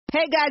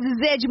Hey guys, it's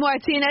Edge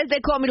Martinez.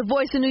 They call me the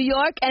voice of New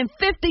York. And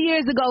 50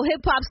 years ago,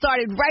 hip-hop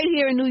started right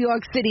here in New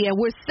York City. And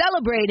we're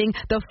celebrating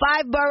the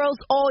 5 boroughs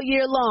all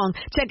year long.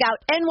 Check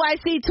out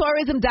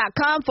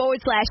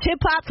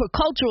nyctourism.com/hip-hop for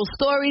cultural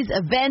stories,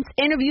 events,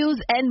 interviews,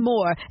 and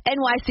more.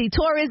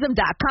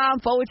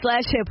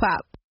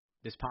 nyctourism.com/hip-hop.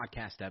 This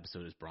podcast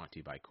episode is brought to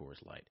you by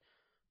Coors Light.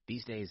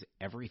 These days,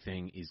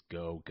 everything is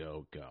go,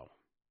 go, go.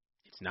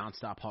 It's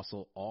nonstop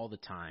hustle all the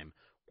time.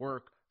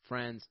 Work,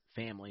 friends,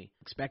 family,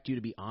 expect you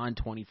to be on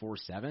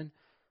 24/7?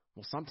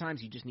 Well,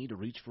 sometimes you just need to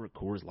reach for a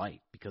Coors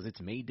Light because it's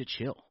made to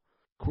chill.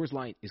 Coors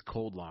Light is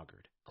cold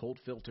lagered, cold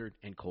filtered,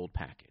 and cold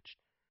packaged.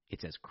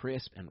 It's as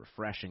crisp and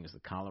refreshing as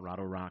the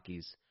Colorado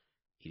Rockies.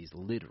 It is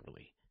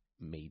literally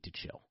made to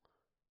chill.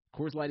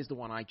 Coors Light is the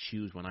one I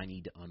choose when I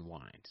need to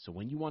unwind. So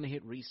when you want to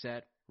hit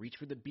reset, reach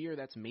for the beer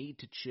that's made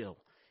to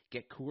chill.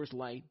 Get Coors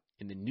Light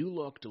in the new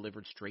look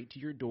delivered straight to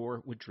your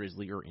door with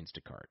Drizzly or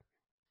Instacart.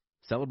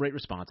 Celebrate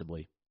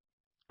responsibly.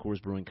 Coors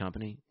Brewing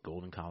Company,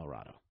 Golden,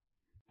 Colorado.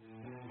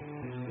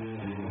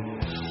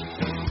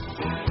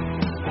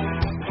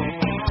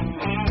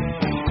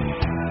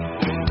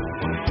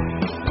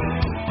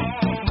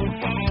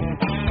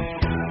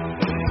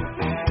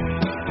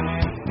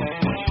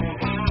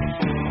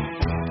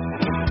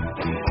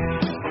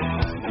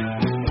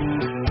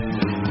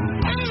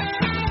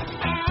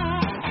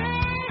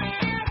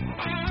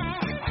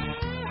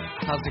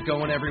 How's it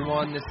going,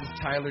 everyone? This is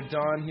Tyler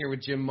Dunn here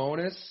with Jim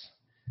Monis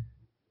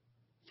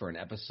for an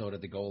episode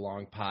of the Go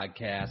Long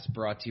Podcast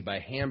brought to you by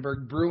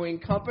Hamburg Brewing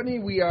Company.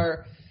 We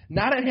are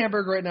not at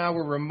Hamburg right now.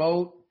 We're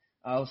remote,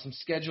 some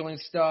scheduling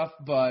stuff,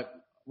 but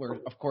we're,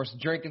 of course,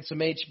 drinking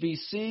some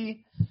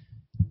HBC.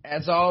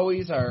 As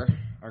always, our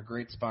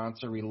great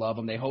sponsor. We love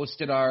them. They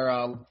hosted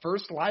our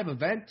first live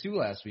event, too,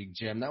 last week,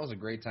 Jim. That was a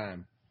great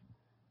time.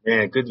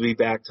 Man, good to be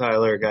back,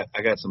 Tyler.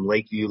 I got some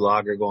Lakeview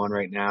lager going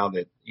right now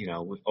that, we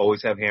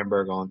always have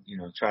Hamburg on,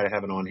 try to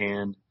have it on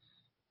hand.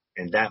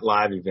 And that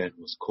live event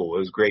was cool. It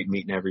was great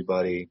meeting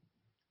everybody.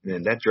 And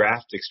then that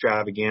draft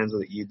extravaganza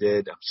that you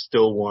did, I'm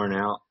still worn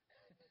out.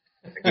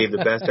 I gave the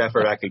best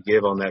effort I could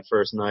give on that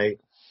first night.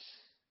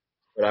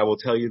 But I will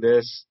tell you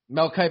this.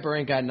 Mel Kiper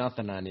ain't got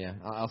nothing on you.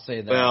 I'll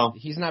say that. Well,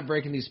 he's not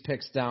breaking these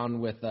picks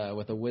down with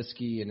a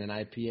whiskey and an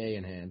IPA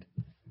in hand.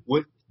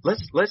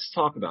 Let's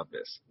talk about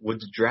this. Would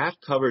the draft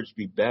coverage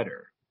be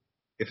better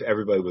if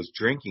everybody was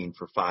drinking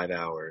for 5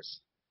 hours?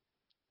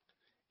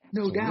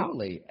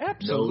 Absolutely.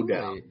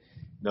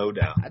 No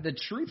doubt. The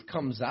truth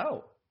comes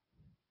out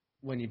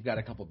when you've got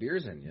a couple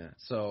beers in you.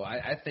 So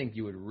I think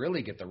you would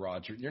really get the raw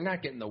truth. You're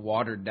not getting the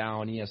watered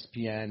down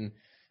ESPN,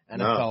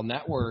 NFL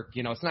Network.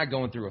 It's not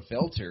going through a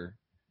filter.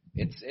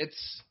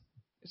 It's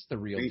the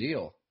real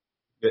deal.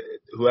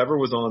 Whoever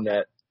was on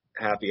that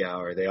happy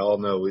hour, they all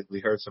know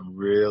we heard some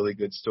really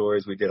good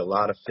stories. We did a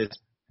lot of fist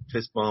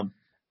bump.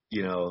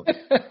 We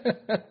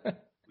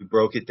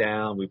broke it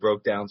down. We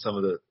broke down some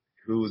of the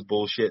who was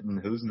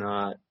bullshitting, who's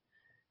not.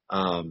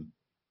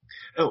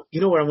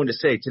 You know what I wanted to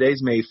say?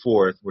 Today's May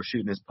 4th. We're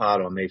shooting this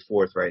pod on May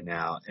 4th right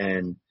now,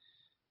 and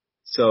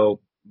so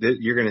this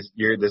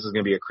is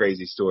gonna be a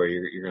crazy story.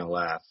 You're gonna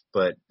laugh,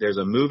 but there's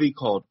a movie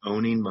called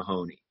Owning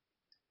Mahoney.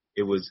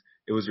 It was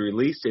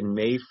released in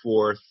May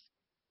 4th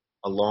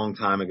a long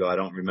time ago. I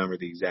don't remember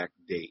the exact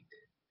date,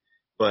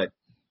 but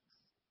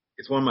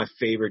it's one of my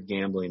favorite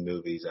gambling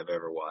movies I've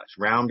ever watched.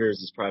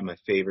 Rounders is probably my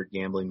favorite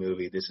gambling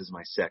movie. This is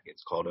my second.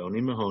 It's called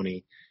Owning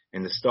Mahoney,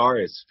 and the star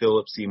is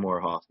Philip Seymour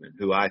Hoffman,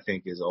 who I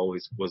think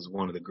was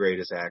one of the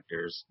greatest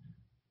actors.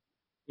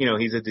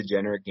 He's a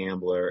degenerate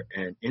gambler,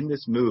 and in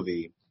this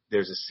movie,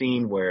 there's a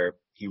scene where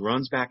he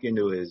runs back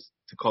to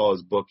call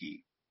his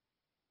bookie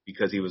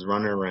because he was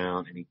running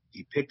around, and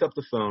he picked up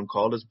the phone,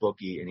 called his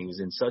bookie, and he was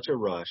in such a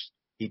rush.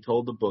 He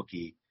told the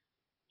bookie,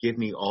 "Give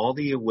me all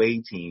the away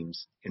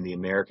teams in the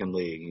American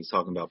League." And he's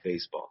talking about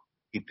baseball.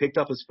 He picked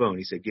up his phone.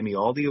 He said, "Give me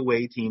all the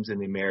away teams in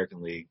the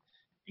American League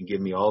and give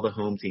me all the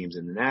home teams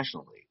in the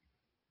National League."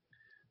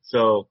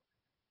 So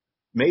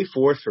May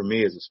 4th for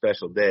me is a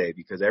special day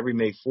because every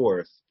May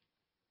 4th,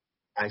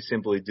 I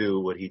simply do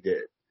what he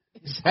did.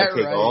 Is that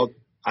right?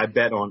 I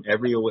bet on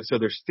every away. So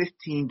there's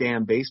 15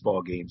 damn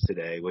baseball games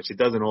today, which it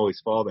doesn't always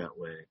fall that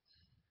way.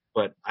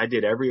 But I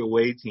did every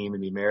away team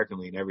in the American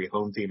League and every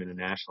home team in the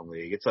National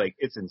League. It's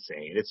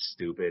insane. It's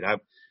stupid.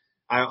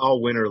 I'll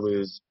win or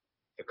lose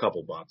a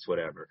couple bucks,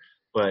 whatever.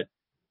 But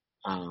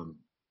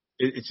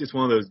it's just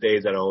one of those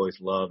days that I always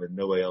love and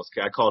nobody else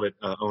can. I called it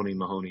Owning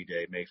Mahoney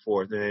Day, May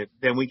 4th. And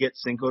then we get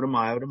Cinco de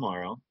Mayo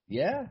tomorrow.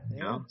 Yeah.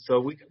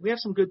 So we have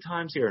some good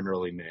times here in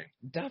early May.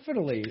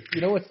 Definitely.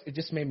 It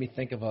just made me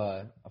think of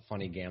a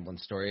funny gambling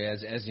story.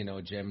 As you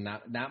know, Jim,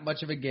 not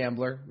much of a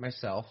gambler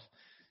myself.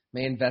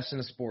 May invest in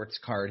a sports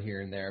card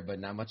here and there, but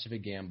not much of a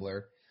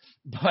gambler.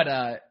 But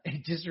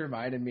it just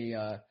reminded me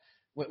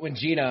when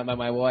Gina,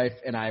 my wife,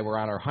 and I were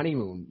on our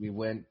honeymoon, we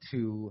went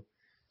to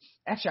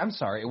 – actually, I'm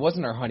sorry. It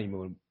wasn't our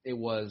honeymoon. It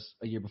was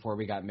a year before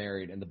we got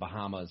married in the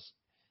Bahamas,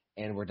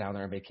 and we're down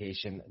there on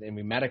vacation. And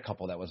we met a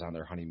couple that was on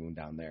their honeymoon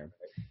down there.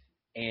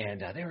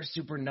 And they were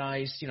super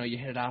nice. You know, you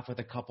hit it off with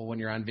a couple when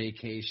you're on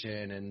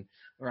vacation and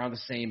around the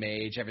same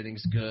age.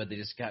 Everything's good. They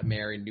just got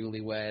married,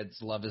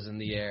 newlyweds, love is in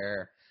the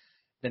air.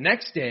 The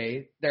next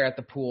day, they're at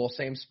the pool,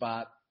 same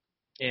spot,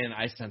 and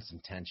I sense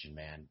some tension,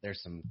 man.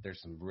 There's some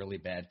really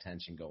bad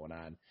tension going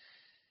on.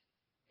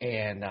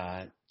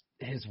 And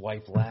his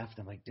wife left.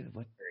 I'm like, dude,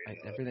 what?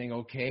 Everything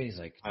okay? He's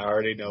like, I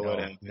already know what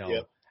happened. No.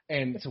 Yep.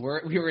 And so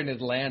we were in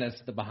Atlantis,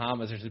 the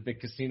Bahamas. There's a big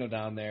casino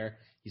down there.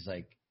 He's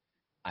like,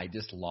 I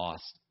just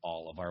lost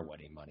all of our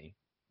wedding money.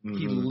 Mm-hmm.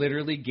 He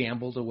literally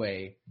gambled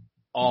away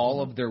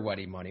all of their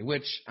wedding money,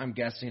 which I'm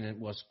guessing it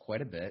was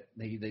quite a bit.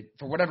 They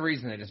for whatever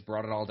reason, they just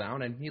brought it all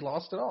down, and he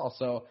lost it all.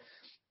 So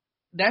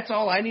that's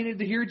all I needed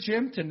to hear,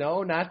 Jim, to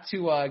know not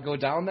to go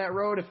down that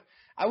road. If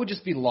I would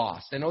just be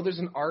lost. I know there's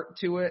an art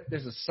to it.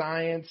 There's a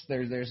science.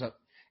 There's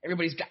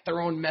everybody's got their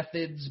own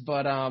methods,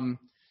 but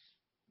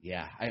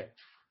yeah,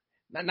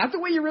 not the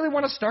way you really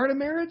want to start a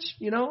marriage,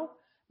 you know,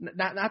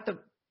 not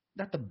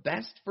the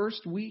best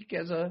first week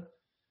as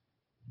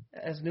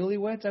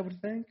newlyweds, I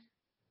would think.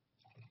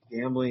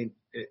 Gambling,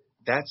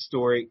 that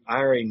story, I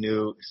already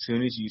knew as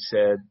soon as you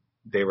said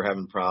they were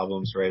having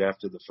problems right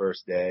after the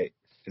first day,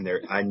 and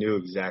I knew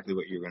exactly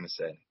what you were going to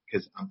say,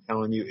 because I'm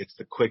telling you, it's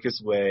the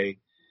quickest way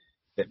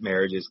that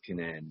marriages can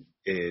end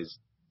is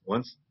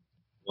once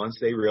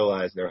they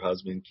realize their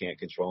husband can't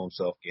control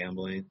himself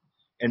gambling,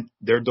 and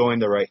they're doing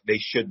they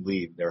should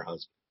leave their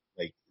husband,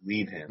 like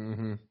leave him.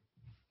 Mm-hmm.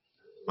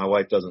 My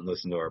wife doesn't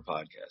listen to our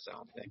podcast, I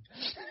don't think.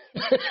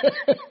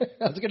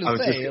 I was going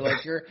to say,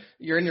 like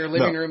you're in your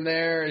living room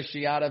there. Is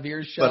she out of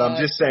earshot? But I'm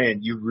just saying,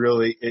 you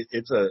really,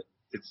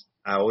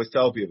 I always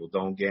tell people,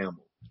 don't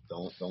gamble.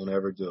 Don't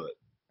ever do it.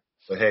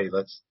 But hey,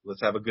 let's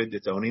have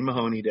it's Oni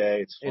Mahoney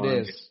Day. It's fun.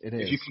 It is.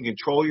 If you can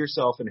control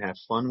yourself and have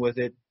fun with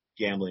it,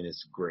 gambling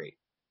is great.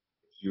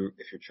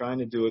 If you're trying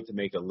to do it to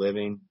make a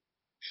living,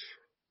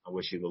 I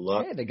wish you the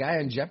luck. Hey, the guy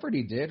on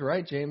Jeopardy did,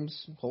 right?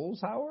 James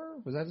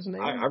Holzhauer? Was that his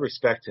name? I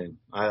respect him.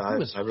 He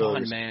was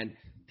fun, man.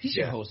 He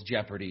should host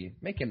Jeopardy.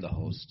 Make him the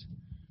host.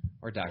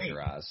 Or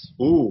Dr. Oz.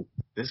 Ooh,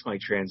 this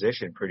might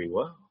transition pretty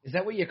well. Is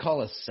that what you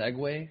call a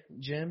segue,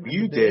 Jim?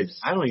 You did.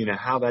 I don't even know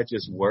how that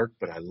just worked,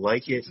 but I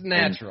like it. It's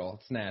natural.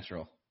 It's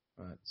natural.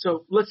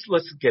 So let's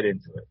get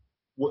into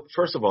it.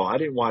 First of all, I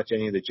didn't watch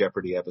any of the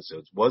Jeopardy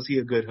episodes. Was he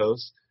a good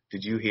host?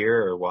 Did you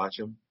hear or watch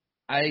him?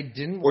 I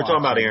didn't. We're talking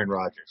about Aaron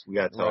Rodgers. We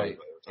got to tell you.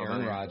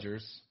 Aaron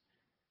Rodgers,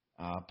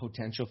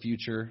 potential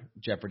future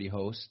Jeopardy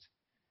host.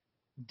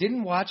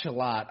 Didn't watch a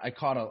lot. I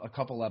caught a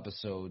couple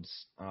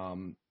episodes.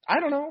 I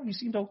don't know. He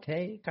seemed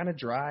okay. Kind of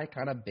dry,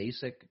 kind of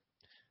basic.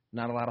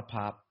 Not a lot of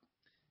pop.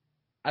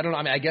 I don't know.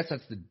 I mean, I guess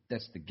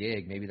that's the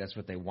gig. Maybe that's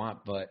what they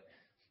want. But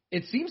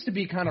it seems to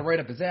be kind of right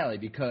up his alley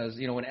because,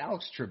 you know, when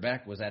Alex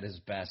Trebek was at his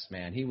best,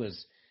 man,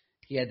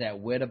 he had that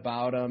wit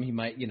about him. He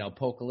might, you know,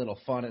 poke a little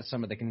fun at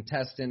some of the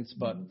contestants.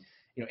 But,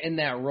 you know, in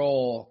that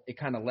role, it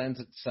kind of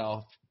lends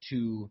itself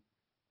to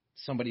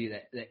somebody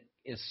that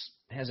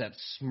has that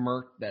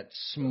smirk, that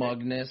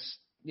smugness,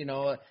 you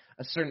know,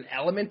 a certain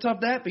element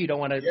of that, but you don't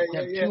want to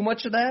have too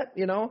much of that,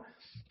 you know.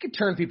 You could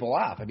turn people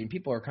off. I mean,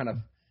 people are kind of,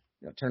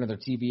 you know, turning their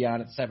TV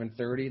on at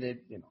 7:30. They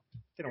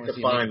don't want to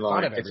see fun of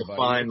everybody. It's a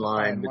fine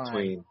line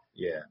between,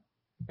 You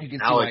can see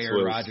why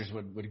Aaron Rodgers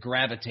would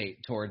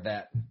gravitate toward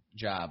that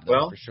job,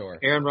 though, for sure.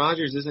 Aaron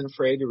Rodgers isn't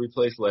afraid to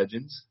replace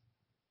legends.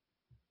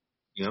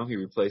 You know, he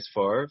replaced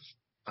Favre.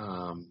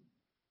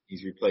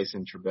 He's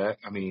replacing Trebek.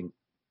 I mean,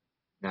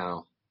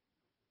 now,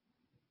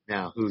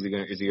 who's he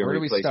going to? Is he going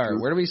to replace?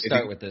 Where do we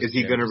start with this? Is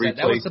he going to replace?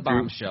 That was the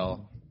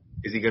bombshell.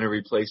 Is he going to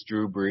replace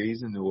Drew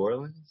Brees in New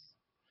Orleans?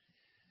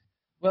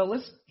 Well,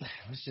 let's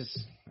just,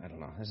 I don't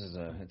know.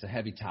 It's a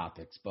heavy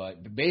topic,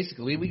 but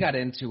basically we got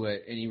into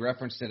it, and you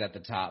referenced it at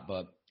the top.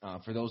 But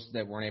for those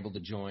that weren't able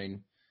to join,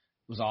 it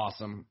was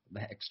awesome.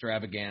 The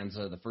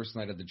extravaganza, the first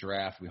night of the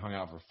draft, we hung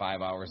out for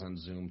 5 hours on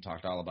Zoom,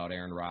 talked all about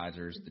Aaron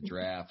Rodgers, the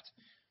draft.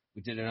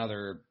 We did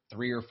another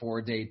 3 or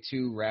 4 day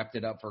 2, wrapped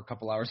it up for a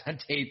couple hours on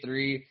day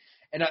 3.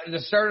 And to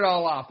start it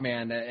all off,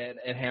 man,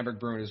 at Hamburg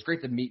Brewing, it was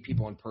great to meet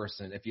people in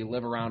person. If you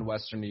live around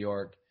Western New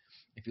York,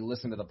 if you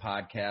listen to the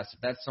podcast,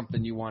 if that's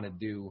something you want to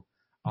do,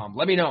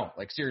 let me know.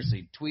 Like,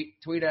 seriously,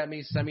 tweet at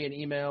me, send me an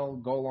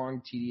email,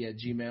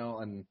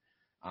 golongtd@gmail, and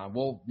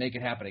we'll make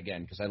it happen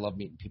again because I love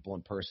meeting people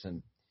in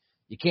person.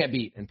 You can't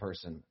beat in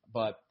person.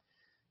 But,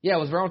 yeah, it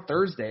was around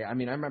Thursday. I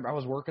mean, I remember I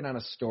was working on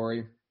a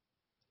story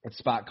at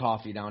Spot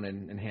Coffee down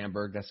in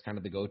Hamburg. That's kind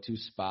of the go-to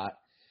spot.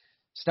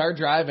 Start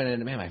driving,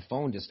 and, man, my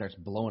phone just starts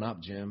blowing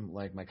up, Jim.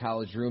 Like, my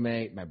college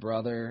roommate, my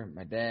brother,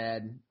 my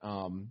dad,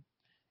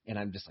 and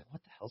I'm just like,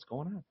 what the hell's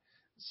going on?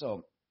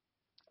 So,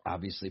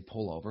 obviously,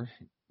 pull over.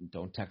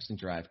 Don't text and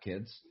drive,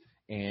 kids.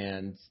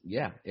 And,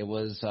 yeah, it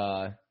was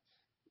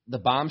the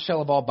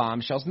bombshell of all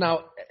bombshells.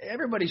 Now,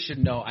 everybody should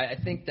know, I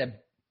think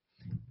that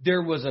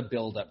there was a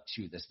buildup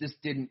to this. This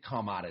didn't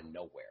come out of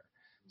nowhere.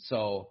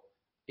 So,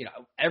 you know,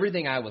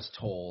 everything I was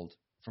told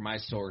from my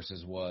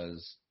sources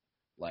was,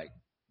 like,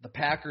 the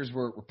Packers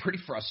were pretty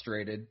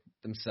frustrated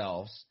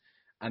themselves.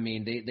 I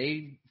mean,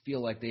 they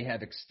feel like they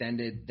have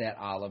extended that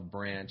olive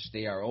branch.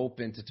 They are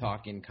open to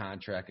talking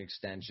contract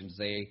extensions.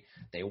 They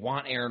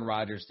want Aaron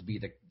Rodgers to be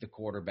the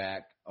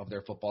quarterback of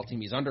their football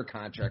team. He's under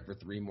contract for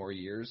 3 more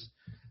years.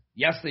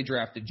 Yes, they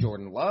drafted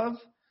Jordan Love.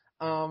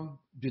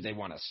 Do they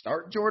want to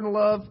start Jordan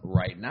Love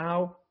right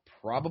now?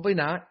 Probably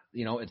not.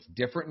 You know, it's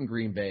different in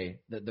Green Bay.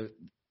 The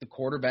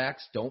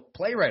quarterbacks don't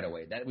play right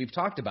away. That we've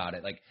talked about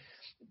it. Like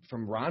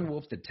from Ron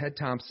Wolf to Ted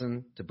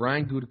Thompson to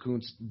Brian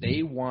Gutekunst,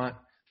 they want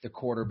the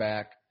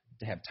quarterback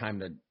to have time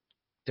to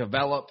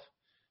develop,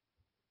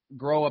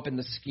 grow up in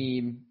the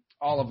scheme,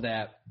 all of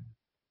that.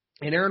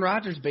 And Aaron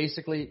Rodgers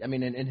basically, I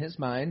mean, in his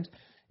mind,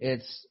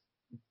 it's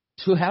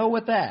to hell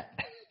with that.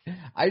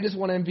 I just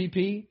want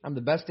MVP. I'm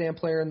the best damn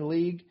player in the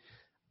league.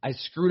 I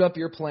screwed up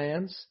your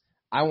plans.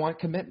 I want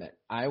commitment.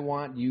 I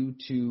want you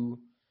to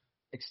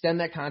extend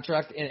that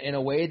contract in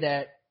a way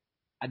that,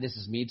 this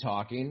is me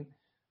talking,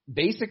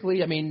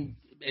 basically, I mean,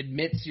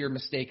 admits your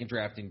mistake in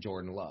drafting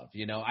Jordan Love.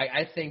 You know,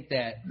 I think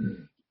that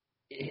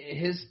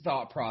his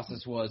thought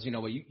process was, you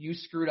know what, you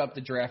screwed up the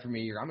draft for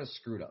me. I'm going to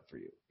screw it up for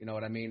you. You know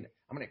what I mean?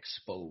 I'm going to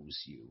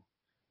expose you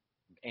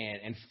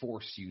and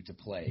force you to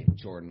play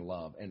Jordan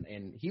Love.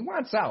 And he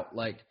wants out.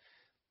 Like,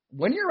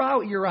 when you're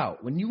out, you're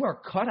out. When you are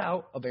cut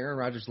out of Aaron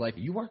Rodgers' life,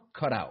 you are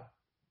cut out,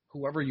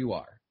 whoever you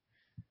are.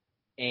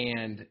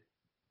 And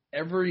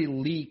every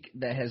leak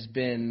that has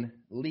been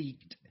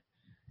leaked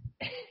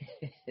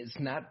is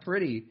not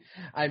pretty.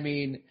 I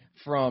mean,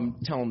 from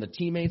telling the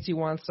teammates he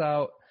wants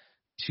out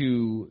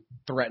to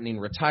threatening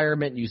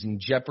retirement, using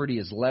Jeopardy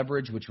as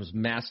leverage, which was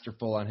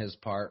masterful on his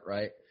part,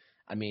 right?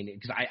 I mean,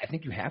 because I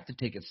think you have to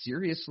take it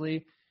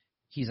seriously.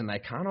 He's an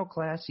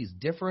iconoclast. He's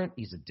different.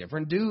 He's a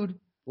different dude.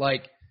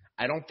 Like,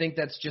 I don't think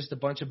that's just a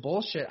bunch of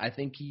bullshit. I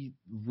think he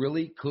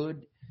really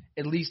could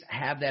at least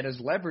have that as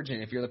leverage.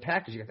 And if you're the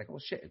Packers, you're like, well,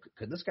 shit,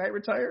 could this guy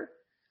retire?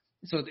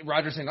 So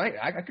Rodgers saying,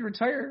 I could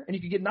retire and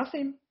you could get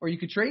nothing, or you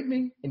could trade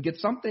me and get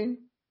something,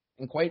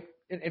 and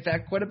in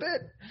fact, quite a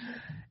bit.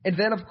 And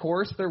then, of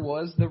course, there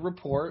was the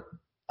report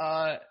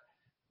that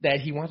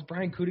he wants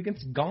Brian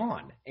Gutekunst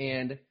gone.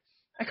 And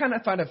I kind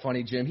of find it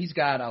funny, Jim. He's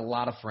got a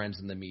lot of friends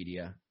in the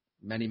media,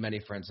 many, many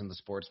friends in the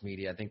sports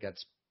media. I think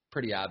that's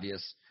pretty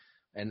obvious.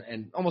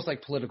 And almost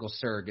like political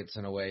surrogates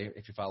in a way,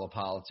 if you follow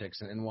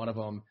politics. And one of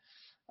them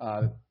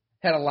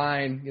had a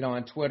line, you know,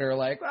 on Twitter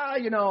like, well,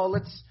 you know,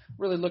 let's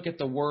really look at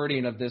the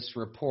wording of this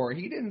report.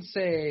 He didn't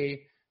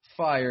say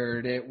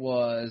fired. It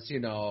was, you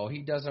know,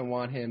 he doesn't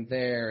want him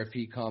there if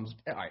he comes.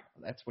 All right,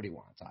 that's what he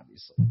wants,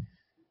 obviously.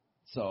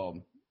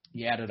 So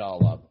you add it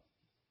all up.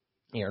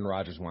 Aaron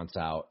Rodgers wants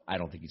out. I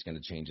don't think he's going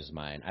to change his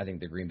mind. I think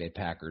the Green Bay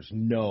Packers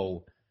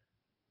know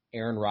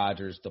Aaron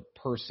Rodgers, the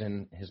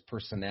person, his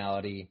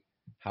personality,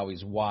 how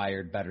he's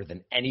wired better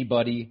than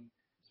anybody.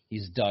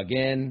 He's dug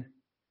in.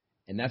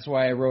 And that's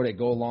why I wrote at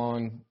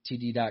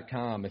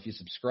golongtd.com. If you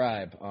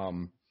subscribe,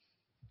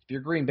 if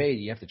you're Green Bay,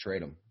 you have to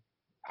trade him.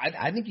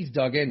 I think he's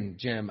dug in,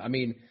 Jim. I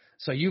mean,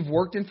 so you've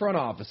worked in front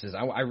offices.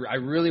 I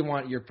really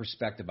want your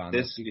perspective on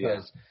this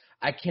because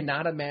I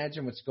cannot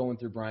imagine what's going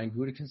through Brian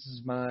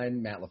Gutekunst's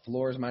mind, Matt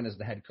LaFleur's mind as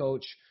the head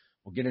coach.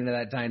 We'll get into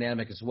that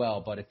dynamic as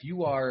well. But if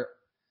you are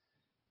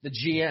the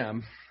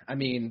GM, I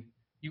mean,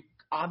 you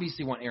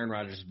obviously want Aaron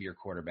Rodgers to be your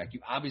quarterback.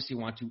 You obviously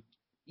want to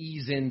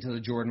ease into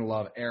the Jordan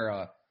Love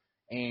era.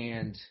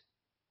 And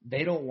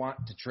they don't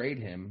want to trade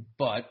him,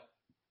 but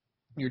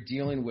you're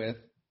dealing with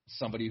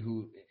somebody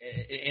who,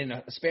 in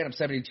a span of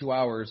 72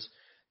 hours,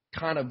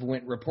 kind of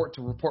went report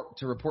to report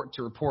to report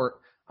to report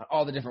on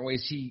all the different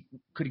ways he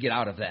could get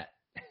out of that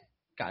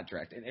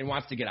contract and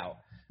wants to get out,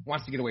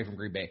 wants to get away from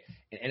Green Bay.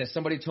 And as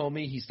somebody told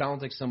me, he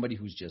sounds like somebody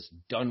who's just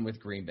done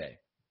with Green Bay.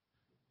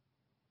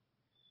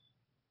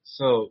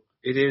 So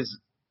it is.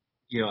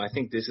 You know, I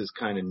think this is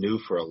kind of new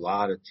for a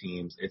lot of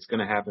teams. It's going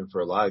to happen for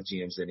a lot of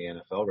GMs in the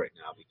NFL right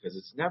now because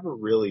it's never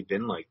really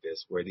been like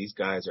this where these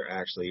guys are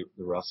actually,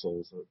 the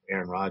Russells,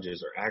 Aaron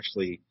Rodgers, are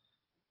actually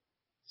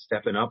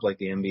stepping up like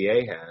the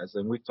NBA has.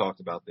 And we've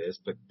talked about this,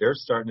 but they're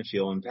starting to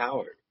feel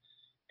empowered.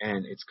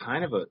 And it's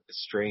kind of a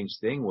strange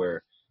thing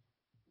where,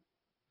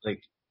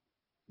 like,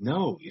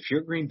 no, if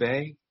you're Green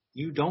Bay,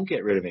 you don't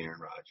get rid of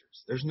Aaron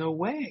Rodgers. There's no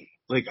way.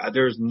 Like,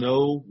 there's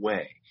no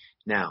way.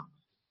 Now,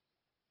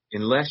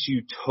 unless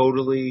you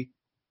totally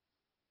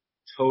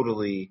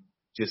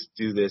just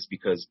do this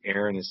because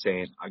Aaron is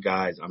saying,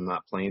 guys, I'm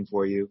not playing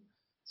for you,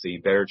 so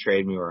you better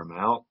trade me or I'm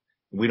out.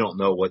 We don't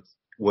know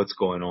what's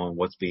going on,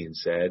 what's being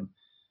said.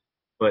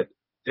 But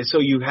so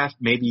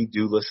maybe you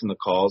do listen to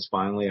calls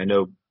finally. I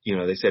know, you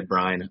know, they said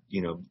Brian,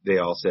 you know, they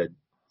all said,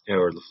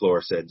 or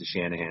LaFleur said to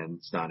Shanahan,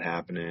 it's not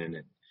happening.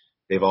 And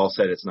they've all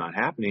said it's not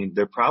happening.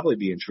 They're probably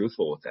being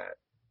truthful with that.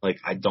 Like,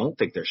 I don't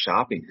think they're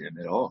shopping him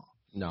at all.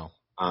 No.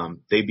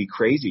 They'd be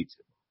crazy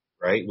to,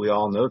 right? We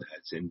all know that.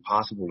 It's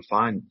impossible to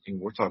find.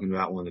 And we're talking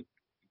about one of the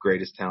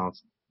greatest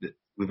talents that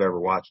we've ever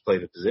watched play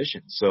the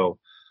position. So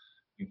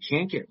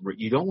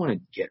you don't want to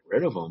get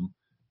rid of him.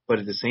 But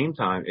at the same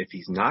time, if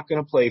he's not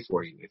going to play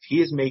for you, if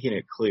he is making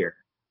it clear,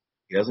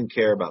 he doesn't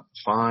care about the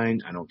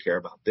fine, I don't care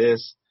about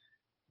this,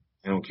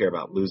 I don't care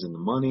about losing the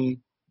money,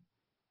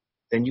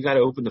 then you got to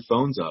open the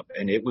phones up,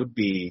 and it would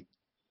be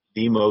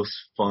the most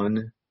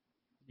fun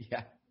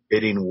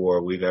bidding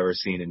war we've ever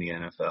seen in the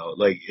NFL.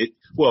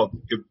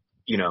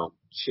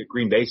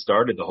 Green Bay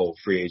started the whole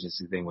free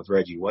agency thing with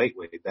Reggie White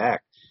way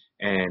back,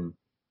 and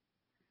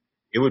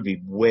it would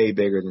be way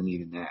bigger than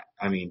even that.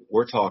 I mean,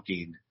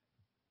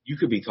 you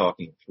could be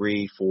talking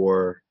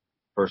 3-4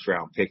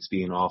 first-round picks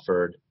being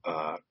offered,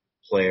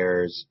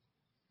 players.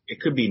 It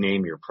could be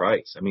name your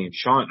price. I mean,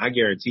 Sean, I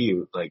guarantee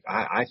you,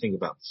 I think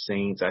about the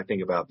Saints. I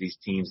think about these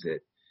teams that,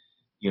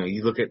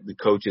 you look at the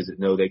coaches that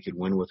know they could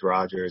win with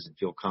Rodgers and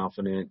feel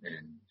confident.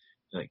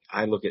 And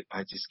I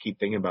just keep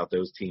thinking about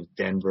those teams.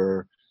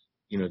 Denver,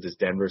 does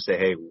Denver say,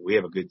 hey, we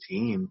have a good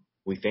team.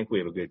 We think we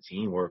have a good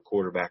team. We're a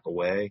quarterback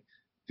away.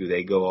 Do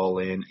they go all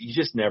in? You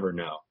just never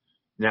know.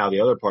 Now,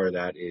 the other part of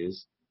that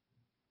is,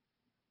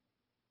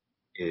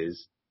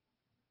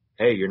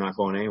 hey, you're not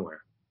going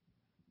anywhere.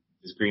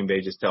 Does Green Bay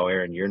just tell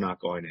Aaron, you're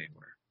not going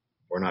anywhere?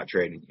 We're not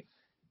trading you.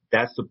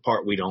 That's the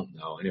part we don't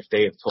know. And if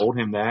they have told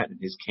him that in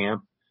his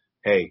camp,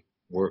 hey,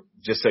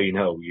 just so you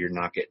know, you're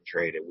not getting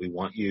traded. We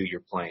want you.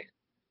 You're playing.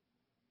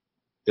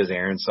 Does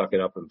Aaron suck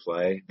it up and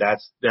play?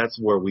 That's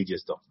where we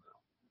just don't know.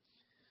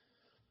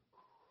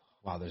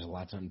 Wow, there's a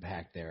lot to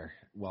unpack there.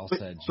 Well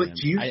said, Jim. But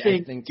do you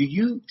think? Do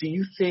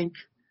you think?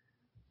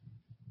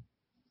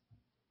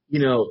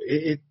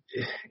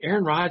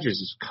 Aaron Rodgers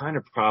is kind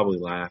of probably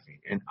laughing,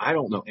 and I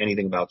don't know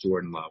anything about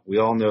Jordan Love. We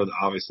all know that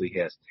obviously he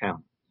has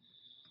talent,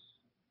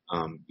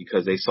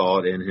 because they saw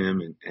it in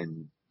him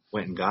and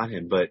went and got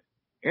him. But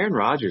Aaron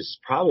Rodgers is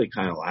probably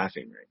kind of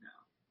laughing right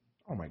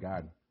now. Oh my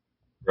God!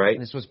 Right?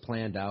 This was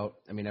planned out.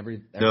 I mean,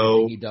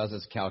 everything he does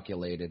is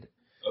calculated.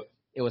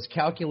 It was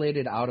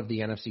calculated out of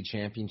the NFC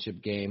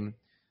Championship game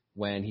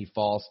when he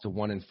falls to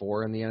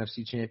 1-4 in the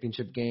NFC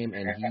Championship game,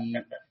 and he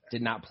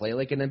did not play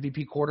like an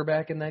MVP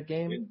quarterback in that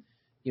game.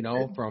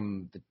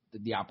 From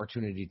the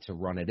opportunity to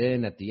run it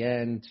in at the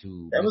end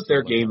to that was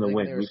their game to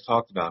win. We've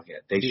talked about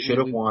it. They should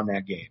have won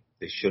that game.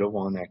 They should have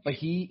won that game. But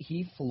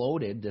he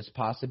floated this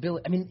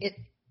possibility. I mean,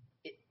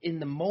 in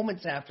the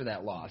moments after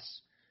that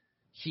loss,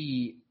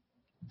 he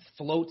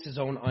floats his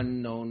own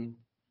unknown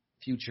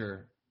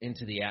future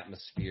into the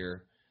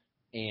atmosphere.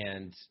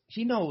 And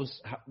he knows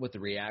what the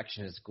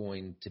reaction is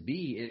going to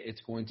be.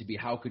 It's going to be,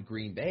 how could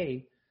Green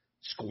Bay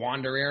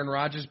squander Aaron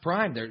Rodgers'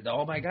 prime?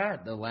 Oh, my God,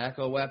 the lack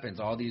of weapons,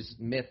 all these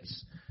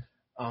myths.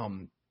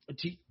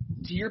 To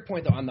your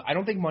point, though, I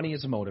don't think money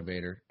is a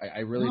motivator. I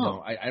really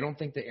don't. I don't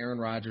think that Aaron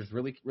Rodgers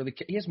really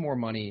he has more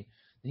money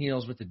than he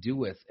knows what to do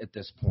with at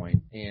this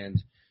point.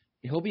 And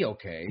he'll be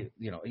okay,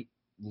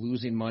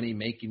 losing money,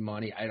 making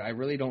money. I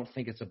really don't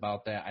think it's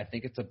about that. I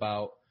think it's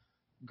about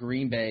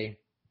Green Bay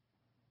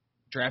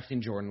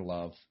drafting Jordan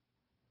Love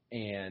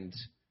and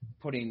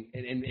putting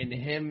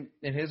in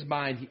his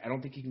mind. I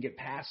don't think he can get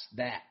past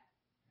that.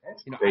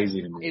 That's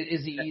crazy to me.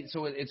 Is he?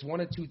 So it's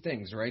one of two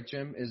things, right,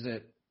 Jim?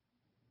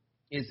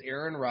 Is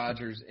Aaron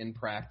Rodgers in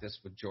practice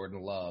with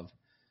Jordan Love,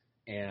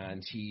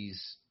 and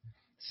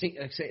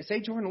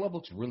say Jordan Love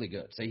looks really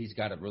good. Say he's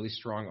got a really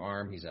strong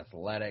arm, he's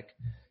athletic,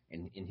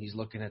 and he's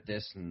looking at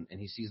this and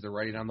he sees the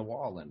writing on the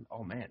wall, and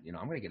oh man,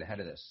 I'm going to get ahead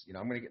of this.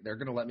 They're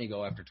going to let me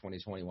go after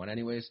 2021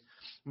 anyways.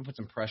 I'm going to put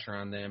some pressure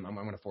on them. I'm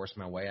going to force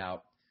my way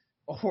out.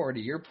 Or to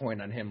your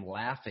point on him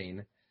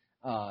laughing,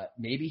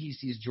 maybe he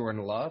sees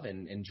Jordan Love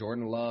and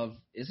Jordan Love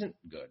isn't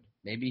good.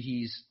 Maybe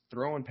he's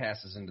throwing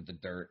passes into the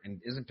dirt and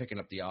isn't picking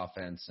up the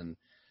offense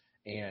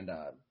and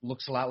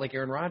looks a lot like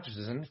Aaron Rodgers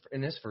is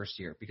in his first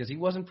year, because it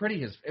wasn't pretty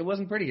his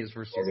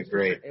first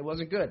year. It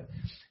wasn't good.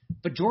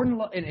 But Jordan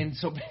Love, and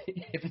so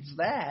if it's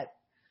that,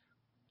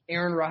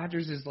 Aaron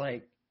Rodgers is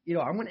like,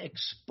 I'm going to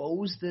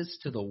expose this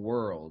to the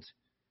world.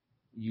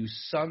 You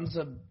sons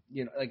of,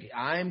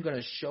 I'm going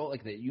to show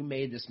that you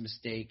made this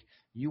mistake.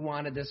 You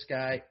wanted this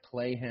guy,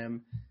 play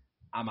him.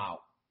 I'm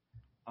out.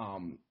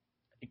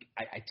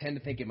 I tend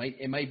to think it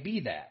might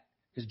be that,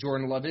 because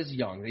Jordan Love is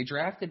young. They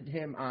drafted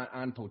him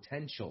on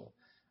potential,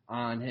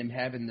 on him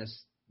having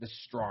this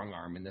strong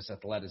arm and this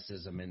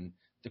athleticism and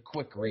the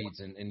quick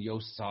reads and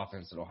Yost's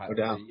offense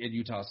at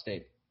Utah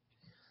State.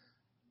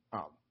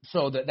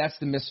 So that's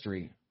the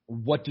mystery.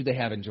 What do they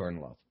have in Jordan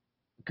Love?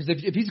 Because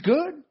if he's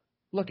good,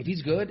 if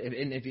he's good,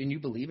 and you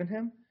believe in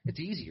him, it's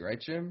easy, right,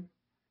 Jim?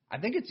 I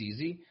think it's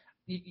easy.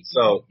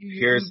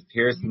 Here's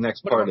the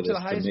next part of this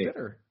to me.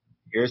 Bidder.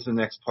 Here's the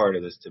next part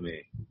of this to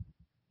me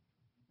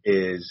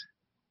is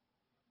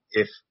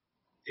if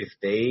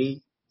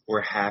they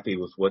were happy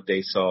with what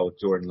they saw with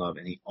Jordan Love,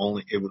 and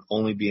it would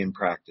only be in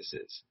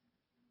practices.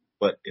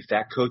 But if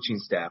that coaching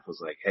staff was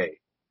like, hey,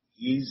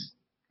 he's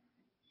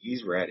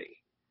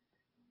ready,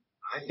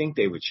 I think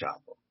they would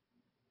shop him.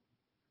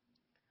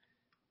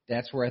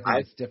 That's where I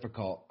think it's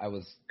difficult.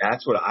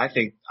 That's what I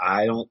think.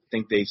 I don't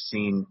think they've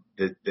seen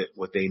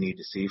what they need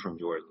to see from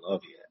Jordan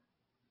Love yet.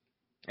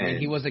 I mean,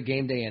 he was a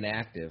game day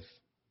inactive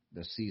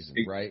this season,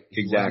 right?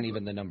 He exactly. wasn't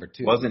even the number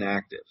 2. Wasn't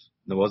active.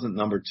 It wasn't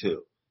number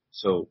 2.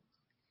 So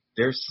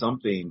there's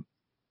something,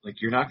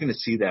 you're not going to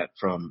see that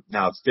from –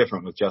 now it's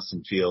different with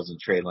Justin Fields and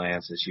Trey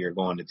Lance this year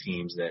going to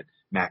teams that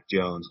 – Mac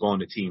Jones going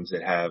to teams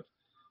that have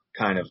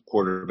kind of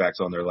quarterbacks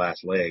on their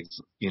last legs,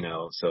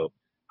 so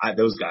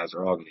those guys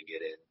are all going to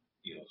get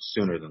in,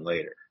 sooner than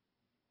later.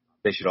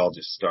 They should all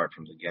just start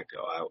from the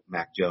get-go.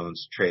 Mac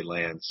Jones, Trey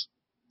Lance,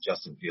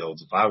 Justin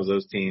Fields. If I was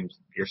those teams,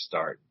 you're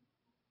starting.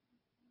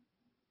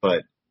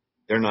 But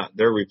they're not.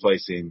 They're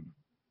replacing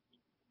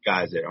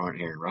guys that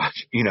aren't Aaron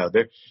Rodgers.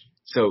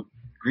 So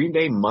Green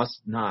Bay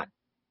must not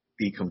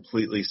be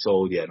completely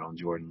sold yet on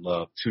Jordan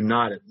Love to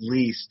not at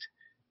least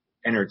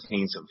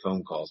entertain some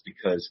phone calls,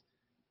 because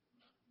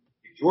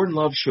if Jordan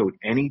Love showed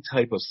any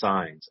type of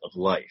signs of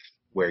life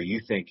where you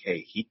think,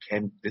 hey,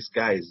 this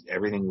guy is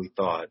everything we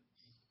thought,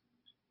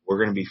 we're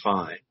going to be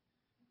fine,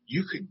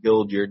 you could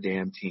build your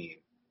damn team.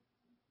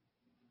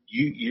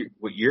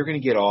 What you're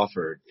going to get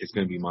offered is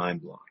going to be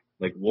mind-blowing.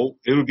 Like,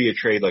 it would be a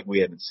trade like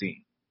we haven't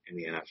seen in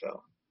the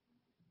NFL.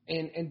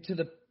 And to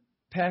the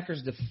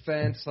Packers'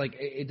 defense, like,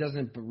 it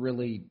doesn't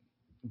really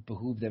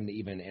behoove them to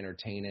even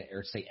entertain it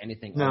or say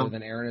anything other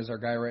than Aaron is our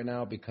guy right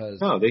now,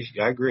 because I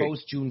agree.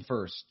 Post June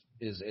 1st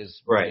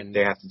is right. When,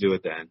 they have to do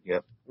it then.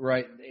 Yep.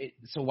 Right.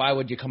 So why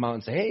would you come out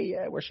and say, hey,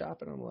 yeah, we're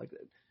shopping them like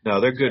that?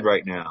 No, they're good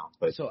right now.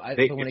 But but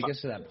when it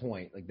gets to that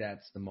point, like,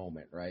 that's the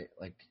moment, right?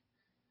 Like,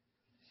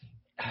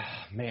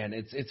 man,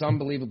 it's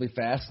unbelievably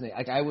fascinating.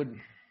 Like, I would.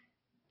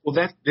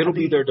 Well, it'll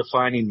be their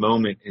defining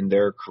moment in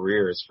their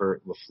careers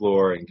for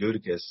LaFleur and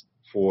Gutekunst.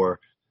 For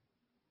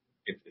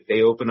if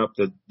they open up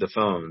the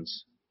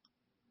phones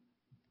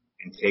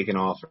and take an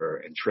offer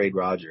and trade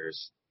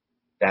Rodgers,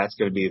 that's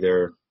going to be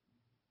their.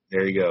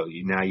 There you go.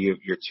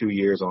 You're 3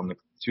 years on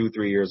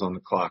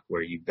the clock,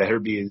 where you better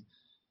be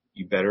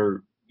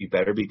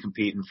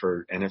competing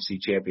for NFC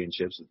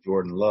championships with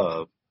Jordan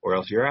Love, or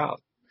else you're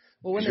out.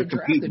 Well, when they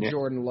drafted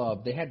Jordan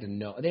Love, they had to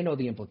know. They know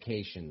the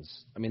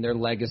implications. I mean, their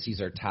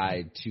legacies are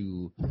tied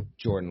to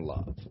Jordan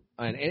Love,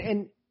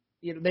 and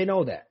they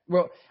know that.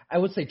 Well, I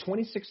would say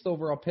 26th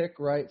overall pick,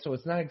 right? So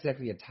it's not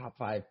exactly a top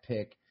 5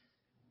 pick.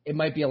 It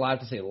might be a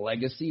lot to say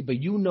legacy,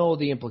 but you know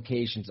the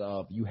implications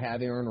of, you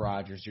have Aaron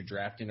Rodgers, you're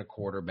drafting a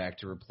quarterback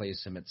to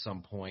replace him at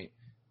some point.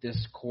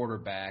 This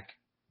quarterback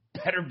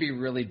better be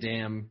really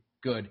damn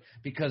good,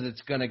 because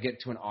it's going to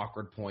get to an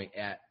awkward point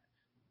at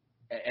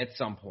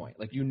some point.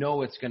 Like,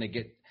 it's going to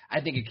get – I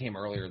think it came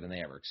earlier than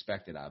they ever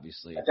expected,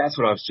 obviously. That's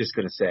what I was just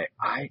going to say.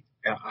 I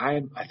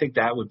think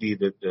that would be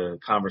the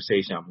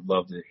conversation I would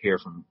love to hear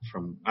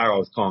from – I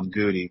always call him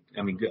Goody.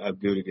 I mean,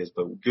 Gutekunst,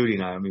 but Goody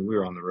and I mean, we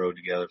were on the road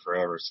together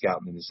forever,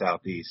 scouting in the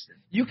Southeast.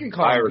 You can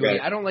call him Goody.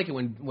 I don't like it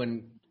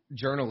when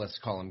journalists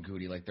call him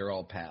Goody, like they're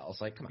all pals.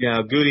 Like, come on.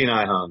 Yeah, Goody and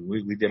I hung.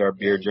 We did our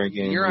beer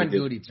drinking. You're on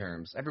Goody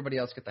terms. Everybody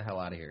else, get the hell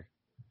out of here.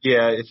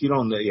 Yeah, if you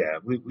don't know,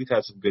 we've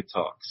had some good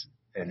talks.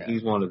 And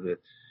he's one of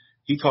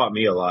he taught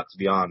me a lot, to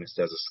be honest,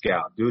 as a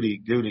scout.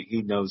 Goody,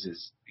 he knows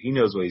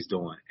what he's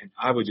doing. And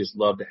I would just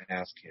love to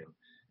ask him,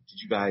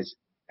 did you guys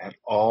at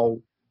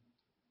all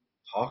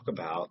talk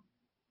about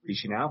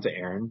reaching out to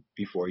Aaron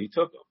before you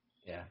took him?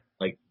 Yeah.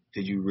 Like,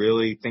 did you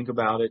really think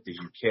about it? Did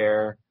you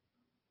care?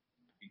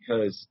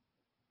 Because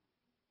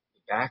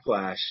the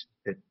backlash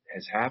that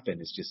has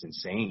happened is just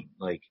insane.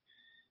 Like,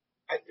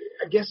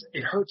 I guess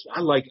it hurts.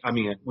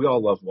 We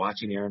all love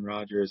watching Aaron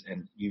Rodgers,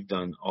 and you've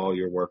done all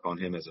your work on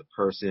him as a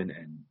person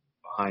and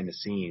behind the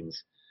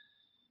scenes,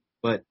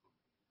 but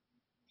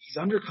he's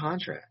under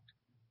contract.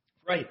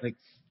 Right. Like,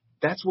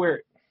 that's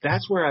where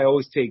I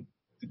always take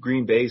the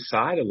Green Bay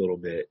side a little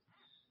bit,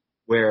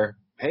 where,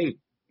 hey,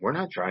 we're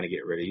not trying to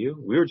get rid of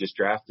you. We were just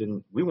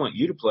drafting. We want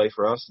you to play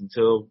for us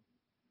until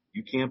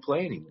you can't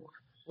play anymore.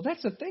 Well,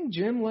 that's the thing,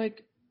 Jim.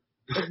 Like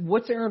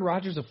what's Aaron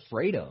Rodgers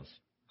afraid of?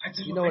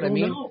 You know what I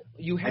mean? Know.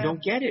 I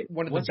don't get it.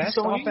 One of the best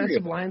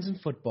offensive lines in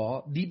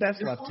football, the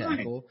best left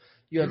tackle.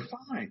 You have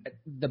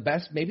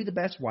maybe the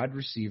best wide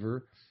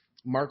receiver,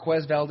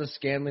 Marquez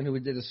Valdez-Scantling, who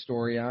we did a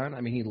story on. I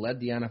mean, he led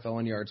the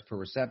NFL in yards per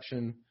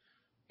reception.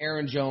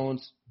 Aaron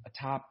Jones, a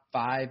top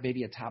 5,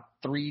 maybe a top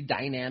 3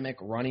 dynamic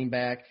running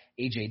back.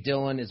 A.J.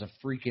 Dillon is a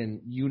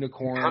freaking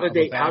unicorn. How did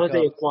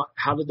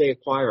they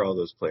acquire all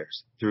those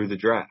players? Through the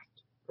draft,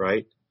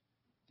 right?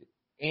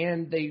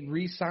 And they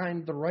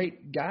re-signed the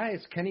right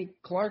guys. Kenny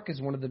Clark is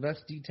one of the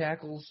best D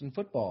tackles in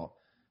football.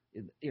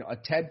 A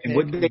Ted Pitt.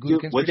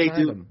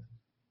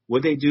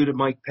 What they do to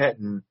Mike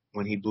Pettin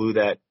when he blew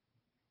that?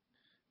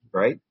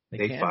 Right?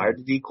 They fired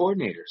the D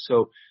coordinator.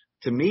 So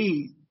to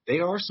me,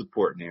 they are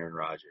supporting Aaron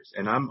Rodgers,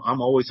 and I'm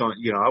always on.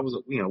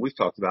 We've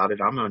talked about it.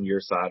 I'm on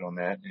your side on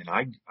that, and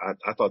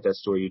I thought that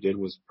story you did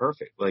was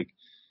perfect. Like,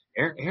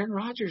 Aaron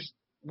Rodgers,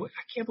 I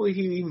can't believe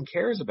he even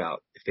cares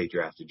about if they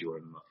drafted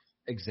Jordan Love.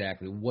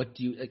 Exactly. What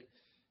do you like?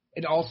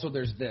 And also,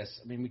 there's this.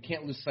 I mean, we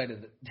can't lose sight of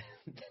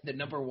the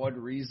number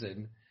one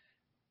reason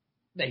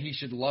that he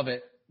should love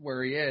it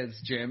where he is,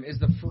 Jim, is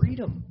the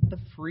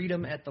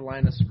freedom at the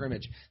line of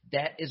scrimmage.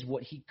 That is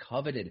what he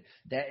coveted.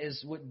 That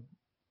is what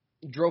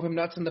drove him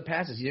nuts in the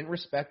passes. He didn't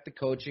respect the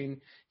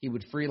coaching. He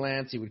would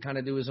freelance. He would kind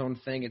of do his own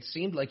thing. It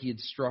seemed like he had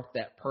struck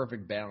that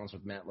perfect balance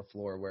with Matt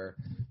LaFleur, where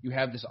you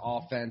have this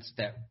offense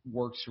that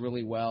works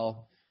really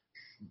well,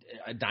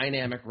 a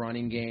dynamic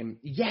running game,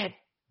 yet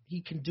he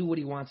can do what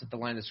he wants at the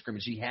line of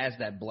scrimmage. He has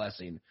that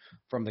blessing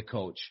from the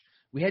coach.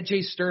 We had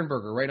Jay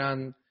Sternberger right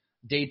on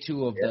day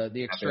 2 of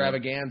the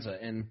extravaganza,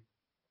 and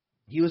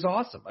he was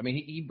awesome. I mean,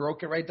 he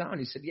broke it right down.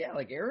 He said, yeah,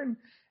 like Aaron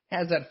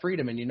has that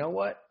freedom, and you know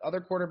what?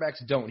 Other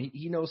quarterbacks don't.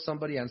 He knows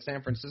somebody on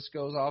San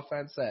Francisco's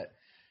offense that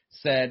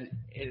said,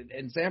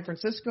 in San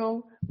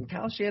Francisco, when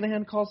Kyle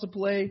Shanahan calls a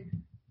play,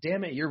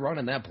 damn it, you're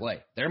running that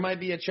play. There might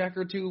be a check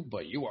or two,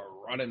 but you are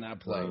running that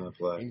play.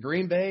 In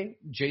Green Bay,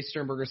 Jay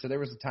Sternberger said there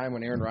was a time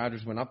when Aaron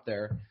Rodgers went up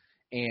there,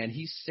 and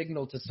he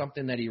signaled to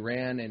something that he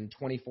ran in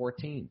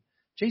 2014.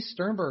 Jay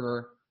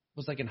Sternberger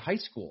was like in high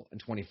school in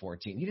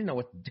 2014. He didn't know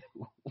what to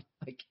do.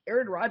 Like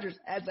Aaron Rodgers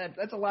has that.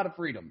 That's a lot of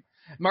freedom.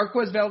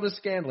 Marquez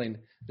Valdes-Scantling,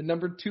 the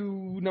number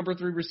 2, number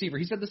 3 receiver,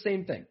 he said the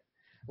same thing.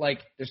 Like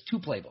there's 2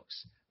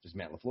 playbooks. There's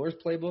Matt LaFleur's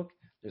playbook.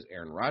 There's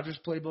Aaron Rodgers'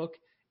 playbook.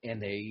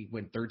 And they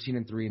went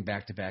 13-3 in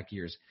back-to-back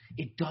years.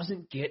 It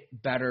doesn't get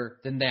better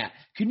than that.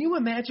 Can you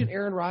imagine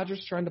Aaron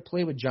Rodgers trying to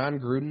play with John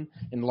Gruden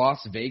in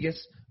Las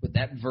Vegas with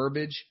that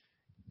verbiage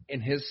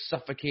and his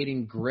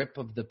suffocating grip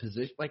of the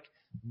position? Like,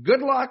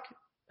 good luck.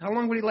 How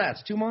long would he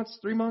last? 2 months?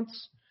 3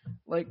 months?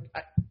 Like,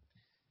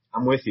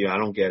 I'm with you. I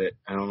don't get it.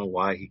 I don't know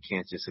why he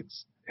can't just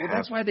well,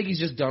 that's why I think he's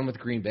just done with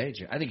Green Bay.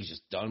 I think he's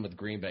just done with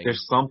Green Bay.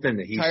 There's something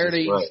that he's tired of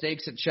eating right.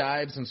 steaks at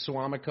Chives and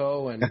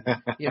Suamico, and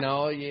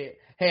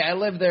hey, I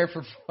lived there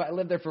for 4 years. I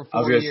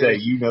was going to say,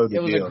 you know the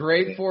deal. It was a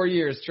great 4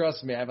 years.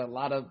 Trust me, I have a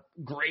lot of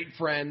great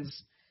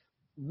friends,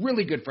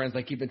 really good friends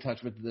I keep in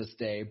touch with to this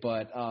day.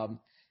 But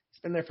he's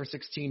been there for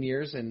 16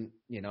 years, and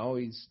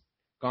he's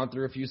gone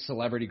through a few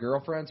celebrity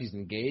girlfriends. He's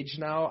engaged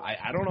now.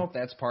 I don't know if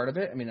that's part of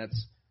it. I mean,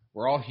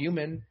 we're all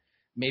human.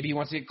 Maybe he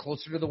wants to get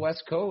closer to the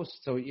West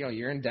Coast. So,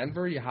 you're in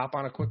Denver, you hop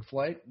on a quick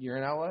flight, you're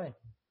in L.A.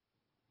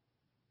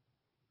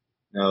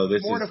 No,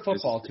 more to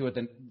football to it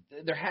than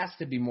there has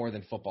to be more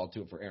than football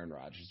to it for Aaron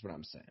Rodgers, is what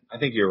I'm saying. I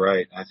think you're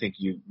right. I think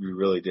you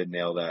really did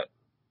nail that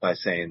by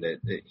saying that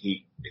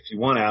if you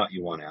want out,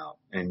 you want out.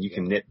 And you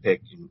can nitpick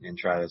and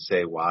try to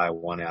say why I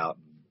want out.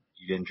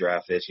 You didn't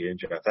draft this, you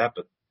didn't draft that.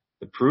 But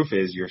the proof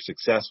is you're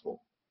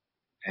successful.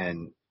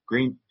 And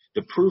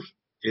the proof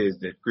is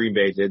that Green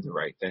Bay did the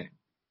right thing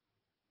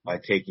by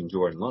taking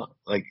Jordan Love.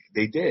 Like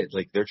they did.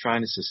 Like they're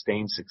trying to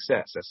sustain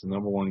success. That's the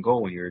number one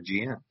goal when you're a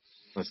GM.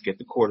 Let's get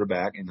the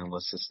quarterback and then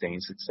let's sustain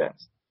success.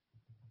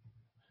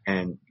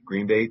 And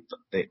Green Bay,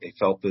 they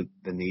felt the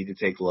need to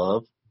take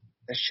Love.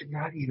 That should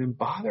not even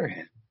bother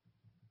him.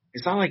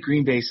 It's not like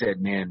Green Bay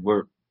said, man,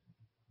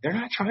 they're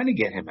not trying to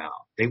get him out.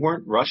 They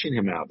weren't rushing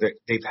him out.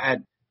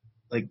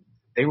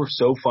 They were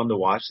so fun to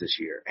watch this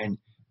year. And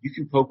you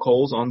can poke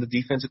holes on the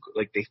defensive,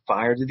 like they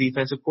fired the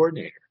defensive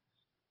coordinator.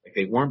 Like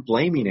they weren't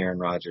blaming Aaron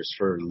Rodgers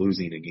for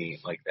losing a game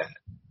like that.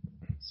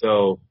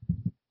 So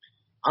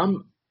I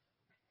don't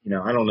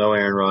know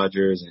Aaron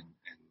Rodgers, and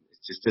it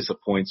just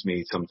disappoints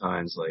me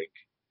sometimes. Like,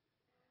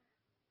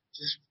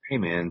 just, hey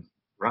man,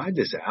 ride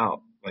this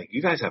out. Like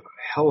you guys have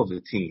a hell of a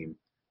team.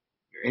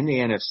 You're in the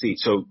NFC,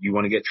 so you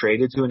want to get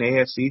traded to an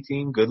AFC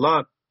team? Good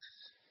luck.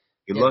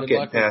 Good luck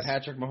getting past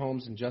Patrick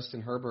Mahomes and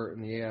Justin Herbert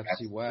in the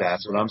AFC West.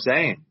 That's what I'm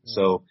saying. Yeah.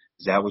 So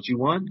is that what you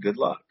want? Good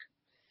luck.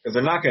 Because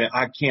they're not going to –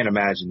 I can't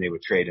imagine they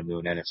would trade him to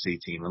an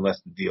NFC team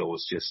unless the deal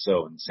was just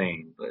so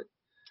insane. But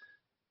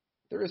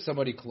there is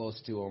somebody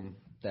close to him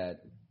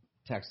that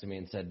texted me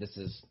and said this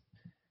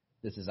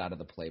is out of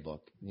the playbook,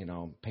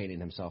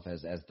 painting himself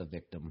as the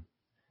victim.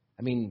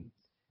 I mean,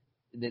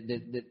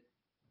 the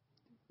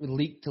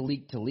leak to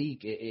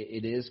leak,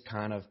 it is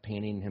kind of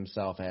painting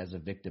himself as a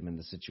victim in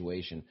the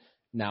situation.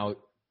 Now,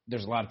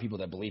 there's a lot of people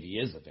that believe he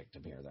is a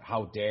victim here. That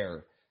how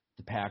dare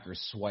the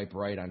Packers swipe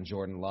right on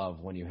Jordan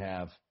Love when you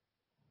have –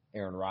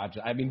 Aaron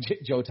Rodgers. I mean,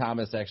 Joe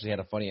Thomas actually had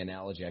a funny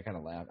analogy. I kind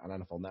of laughed on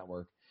NFL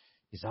Network.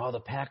 He said,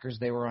 the Packers,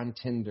 they were on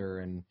Tinder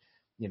and,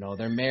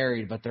 they're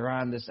married, but they're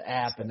on this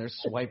app and they're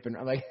swiping.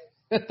 I'm like,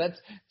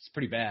 it's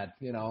pretty bad,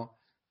 But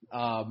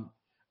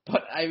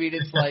I mean,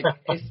 it's like,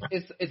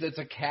 it's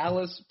a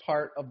callous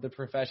part of the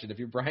profession. If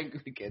you're Brian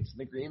Gutekunst and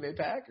the Green Bay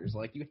Packers,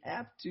 like you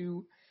have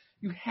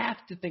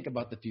to think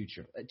about the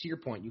future. To your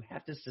point, you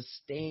have to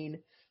sustain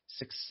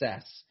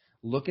success.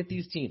 Look at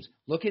these teams.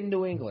 Look at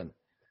New England.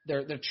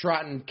 They're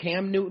trotting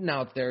Cam Newton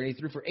out there, and he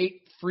threw for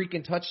 8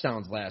 freaking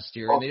touchdowns last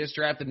year, and they just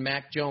drafted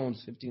Mac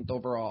Jones, 15th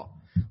overall.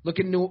 Look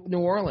at New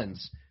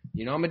Orleans.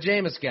 I'm a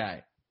Jameis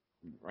guy.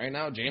 Right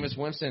now, Jameis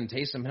Winston and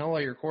Taysom Hill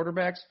are your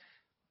quarterbacks.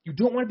 You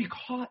don't want to be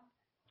caught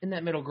in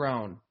that middle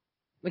ground.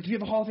 Like, if you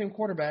have a Hall of Fame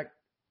quarterback,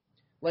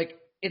 like,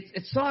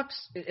 it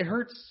sucks. It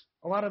hurts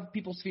a lot of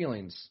people's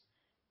feelings.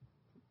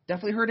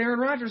 Definitely hurt Aaron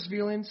Rodgers'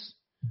 feelings.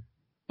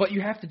 But you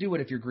have to do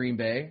it if you're Green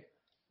Bay.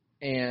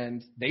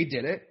 And they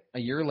did it a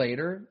year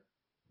later.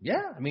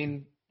 Yeah, I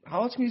mean,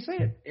 how else can you say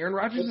it? Aaron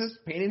Rodgers is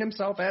painting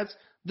himself as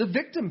the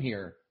victim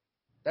here.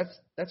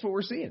 That's what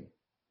we're seeing.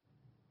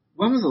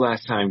 When was the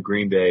last time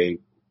Green Bay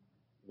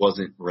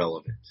wasn't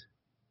relevant?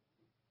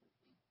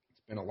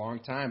 It's been a long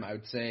time. I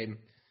would say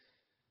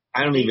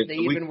they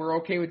even were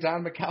okay with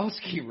Don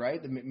Majkowski,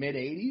 right? The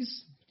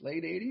mid-'80s,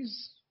 late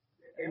 80s?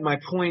 And my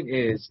point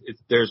is, if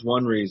there's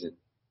one reason,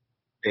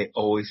 they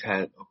always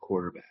had a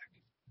quarterback.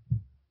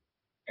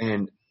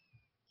 And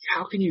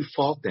how can you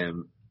fault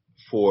them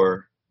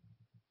for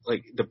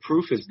like the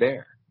proof is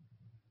there.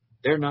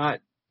 They're not.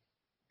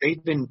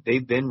 They've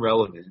been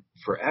relevant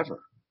forever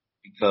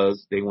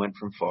because they went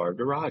from Favre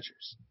to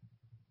Rodgers.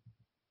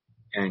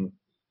 And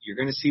you're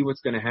going to see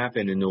what's going to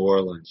happen in New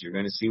Orleans. You're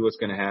going to see what's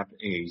going to happen.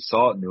 You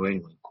saw it in New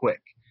England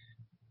quick.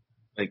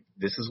 Like,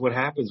 this is what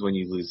happens when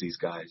you lose these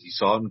guys. You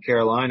saw it in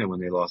Carolina when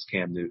they lost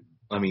Cam Newton.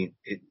 I mean,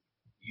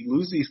 you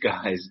lose these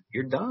guys,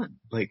 you're done.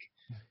 Like,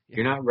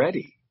 you're not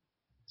ready.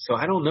 So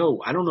I don't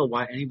know. I don't know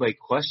why anybody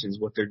questions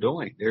what they're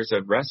doing. There's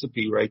a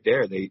recipe right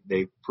there.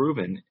 They've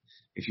proven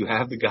if you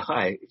have the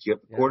guy, if you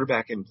have the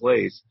quarterback in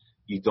place,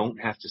 you don't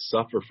have to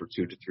suffer for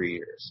 2 to 3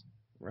 years.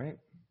 Right.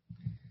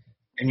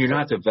 And you're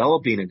not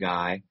developing a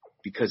guy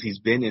because he's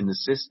been in the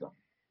system.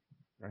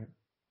 Right.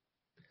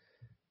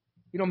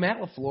 You know,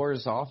 Matt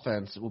LaFleur's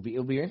offense it'll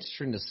be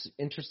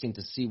interesting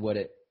to see what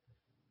it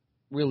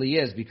really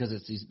is because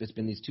it's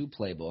been these two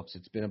playbooks.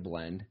 It's been a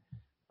blend.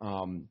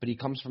 But he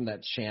comes from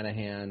that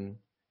Shanahan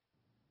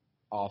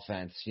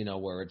offense, you know,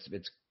 where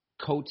it's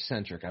coach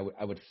centric.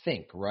 I would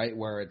think, right,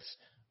 where it's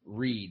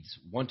reads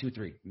 1, 2,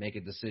 3, make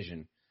a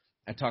decision.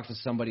 I talked to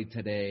somebody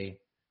today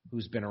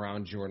who's been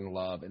around Jordan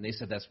Love, and they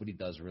said that's what he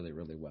does really,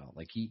 really well.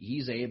 Like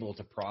he's able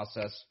to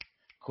process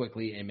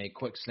quickly and make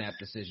quick snap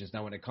decisions.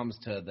 Now, when it comes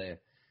to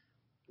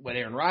what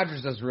Aaron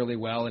Rodgers does really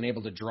well and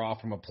able to draw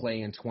from a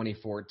play in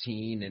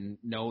 2014 and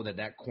know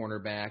that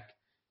cornerback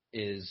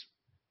is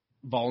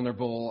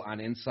vulnerable on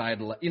inside,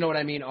 you know what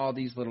I mean? All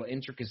these little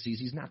intricacies.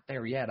 He's not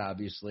there yet,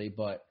 obviously,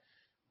 but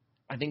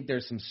I think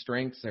there's some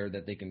strengths there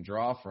that they can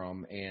draw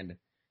from. And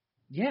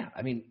yeah,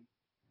 I mean,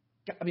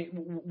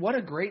 what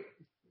a great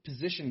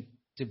position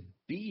to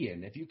be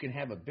in if you can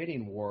have a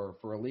bidding war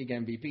for a league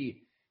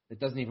MVP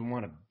that doesn't even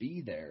want to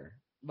be there.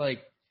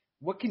 Like,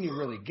 what can you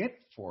really get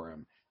for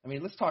him? I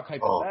mean, let's talk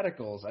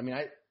hypotheticals. I mean,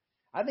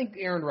 I think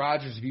Aaron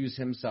Rodgers views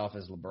himself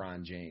as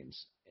LeBron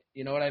James.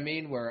 You know what I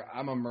mean? Where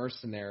I'm a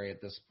mercenary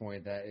at this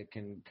point, that it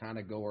can kind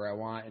of go where I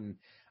want, and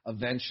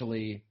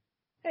eventually,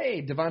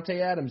 hey,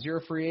 Devontae Adams, you're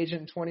a free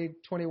agent in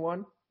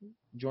 2021.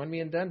 Join me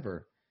in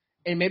Denver.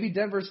 And maybe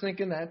Denver's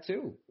thinking that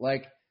too.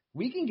 Like,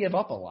 we can give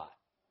up a lot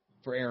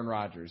for Aaron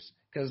Rodgers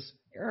because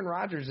Aaron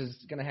Rodgers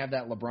is going to have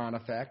that LeBron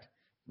effect,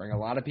 bring a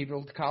lot of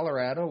people to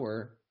Colorado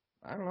where,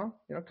 I don't know,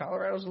 you know,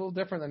 Colorado's a little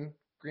different than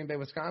Green Bay,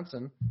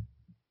 Wisconsin.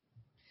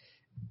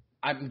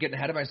 I'm getting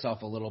ahead of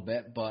myself a little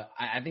bit, but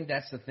I think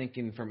that's the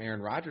thinking from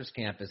Aaron Rodgers'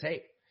 camp is,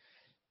 hey,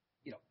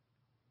 you know,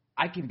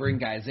 I can bring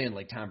guys in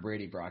like Tom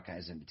Brady brought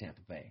guys into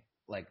Tampa Bay.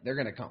 Like, they're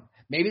going to come.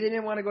 Maybe they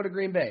didn't want to go to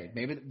Green Bay,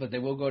 but they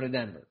will go to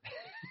Denver.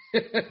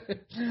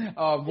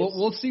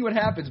 We'll see what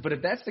happens. But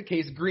if that's the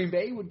case, Green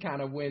Bay would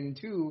kind of win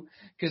too,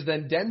 because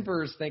then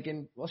Denver's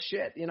thinking, well,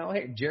 shit, you know,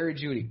 hey, Jerry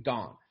Jeudy,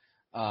 gone.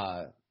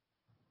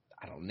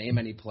 I don't name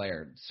any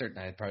player.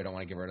 Certainly, I probably don't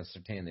want to give rid of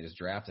Surtain. They just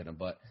drafted him,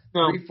 but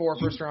 3, 4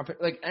 first-round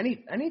pick, like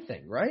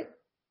anything, right?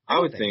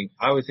 Anything.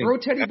 I would think. Throw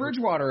Teddy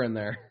Bridgewater in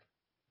there.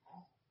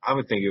 I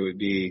would think would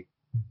be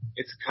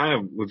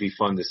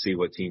fun to see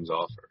what teams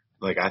offer.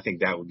 Like, I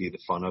think that would be the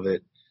fun of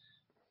it.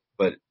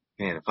 But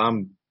man, if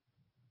I'm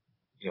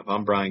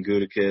Brian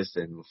Gutekunst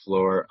and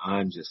LaFleur,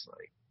 I'm just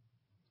like,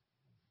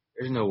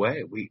 there's no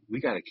way we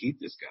got to keep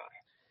this guy.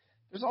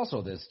 There's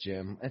also this,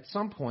 Jim. At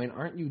some point,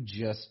 aren't you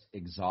just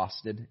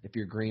exhausted if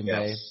you're Green Yes.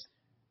 Bay?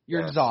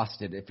 You're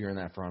exhausted if you're in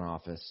that front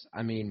office.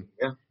 I mean,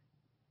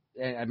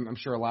 I'm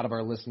sure a lot of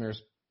our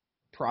listeners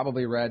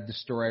probably read the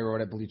story I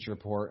wrote at Bleacher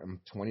Report in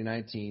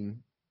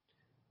 2019.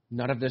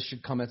 None of this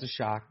should come as a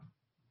shock.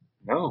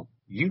 No,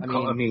 you've been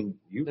on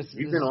played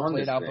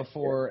this out thing.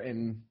 before,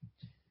 and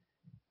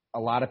a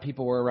lot of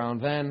people were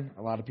around then.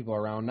 A lot of people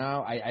are around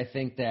now. I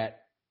think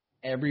that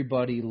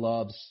everybody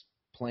loves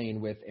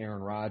playing with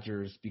Aaron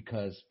Rodgers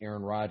because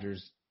Aaron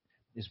Rodgers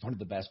is one of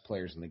the best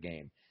players in the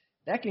game.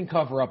 That can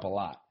cover up a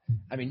lot.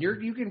 I mean,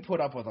 you can put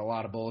up with a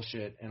lot of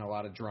bullshit and a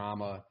lot of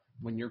drama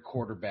when your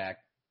quarterback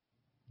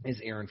is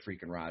Aaron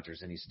freaking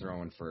Rodgers and he's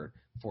throwing for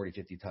 40,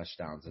 50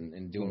 touchdowns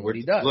and doing what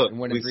he does and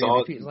winning 3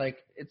 MVPs. Like,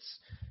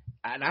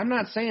 and I'm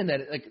not saying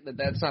that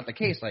that's not the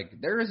case. Like,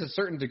 there is a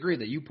certain degree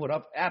that you put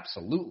up,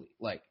 absolutely.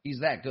 Like,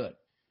 he's that good.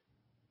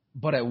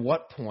 But at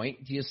what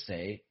point do you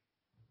say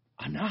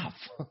enough?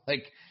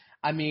 Like,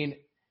 I mean,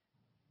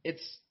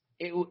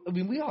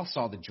 we all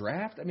saw the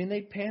draft. I mean,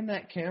 they panned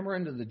that camera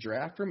into the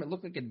draft room. It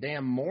looked like a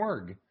damn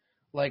morgue.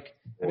 Like,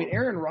 I mean,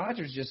 Aaron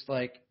Rodgers just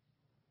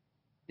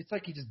it's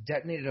like he just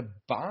detonated a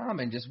bomb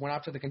and just went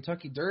out to the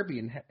Kentucky Derby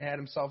and had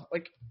himself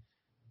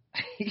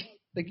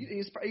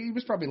he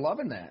was probably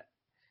loving that.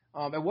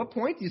 At what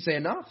point do you say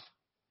enough?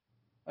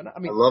 I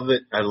mean, I love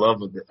it. I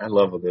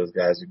love when those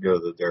guys who go to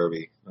the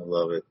Derby. I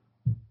love it.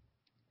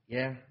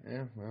 Yeah.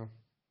 Well,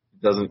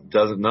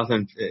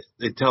 nothing.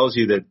 It tells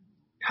you that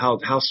how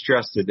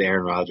stressed did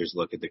Aaron Rodgers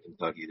look at the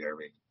Kentucky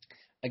Derby?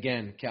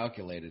 Again,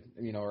 calculated.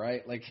 You know,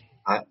 right? Like,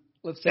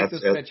 let's take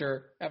this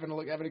picture, having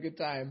a good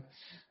time.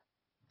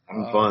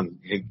 Having fun.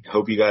 I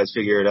hope you guys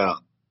figure it out.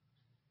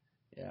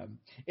 Yeah,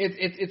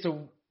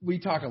 we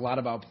talk a lot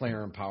about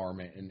player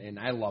empowerment, and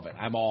I love it.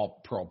 I'm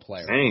all pro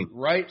player. Same.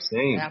 Right?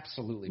 Same.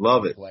 Absolutely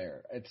love pro it.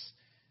 Player. It's,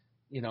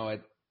 you know,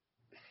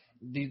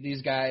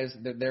 these guys,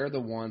 they're the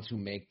ones who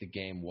make the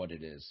game what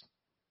it is.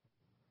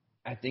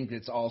 I think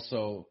it's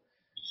also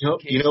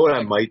you know what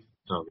I might.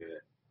 Oh, good.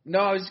 No,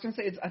 I was just gonna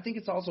say I think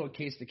it's also a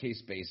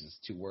case-to-case basis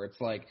too, where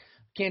it's like you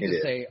can't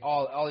just say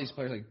all these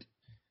players like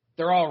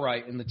they're all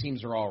right and the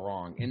teams are all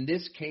wrong. In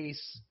this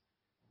case,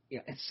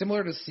 it's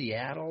similar to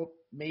Seattle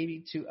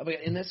maybe too. I mean,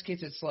 in this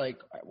case, it's like,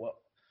 well,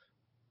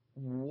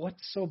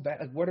 what's so bad?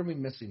 Like, what are we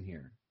missing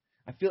here?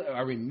 I feel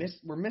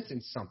we're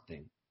missing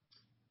something.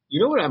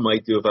 You know what I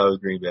might do if I was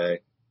Green Bay?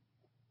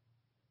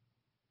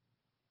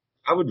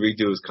 I would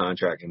redo his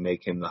contract and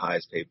make him the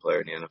highest paid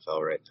player in the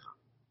NFL right now.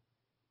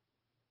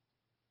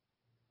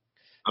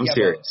 I'm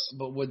serious.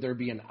 But would there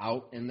be an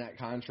out in that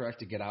contract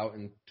to get out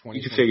in 2022?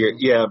 You could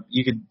figure,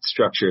 you could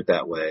structure it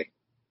that way.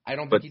 I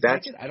don't think he'd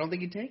take it. I don't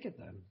think he'd take it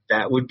then.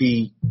 That would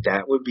be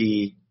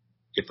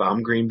if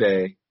I'm Green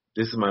Bay.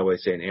 This is my way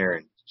of saying,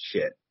 Aaron,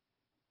 shit.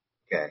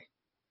 Okay,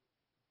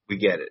 we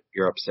get it.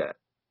 You're upset,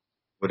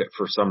 but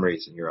for some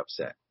reason you're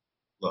upset.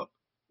 Look,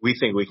 we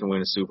think we can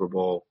win a Super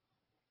Bowl.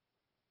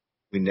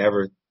 We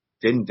never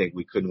didn't think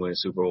we couldn't win a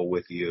Super Bowl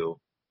with you.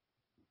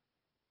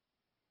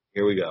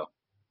 Here we go.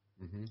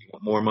 Mm-hmm. You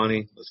want more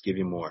money? Let's give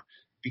you more.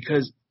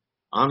 Because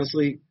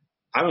honestly,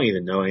 I don't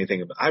even know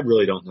anything about. I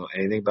really don't know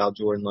anything about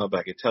Jordan Love.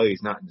 But I could tell you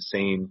he's not in the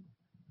same.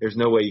 There's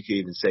no way you could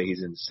even say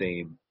he's in the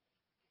same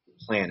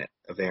planet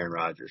of Aaron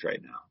Rodgers right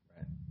now.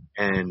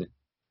 Right. And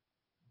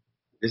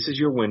this is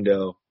your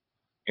window.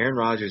 Aaron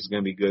Rodgers is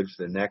going to be good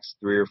for the next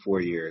 3 or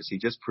 4 years. He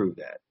just proved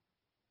that.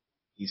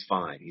 He's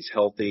fine. He's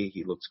healthy.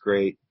 He looks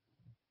great.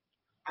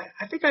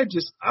 I think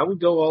I would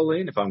go all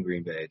in if I'm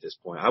Green Bay at this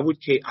point.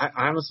 I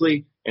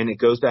honestly, and it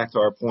goes back to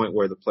our point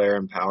where the player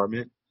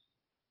empowerment.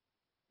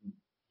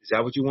 Is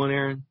that what you want,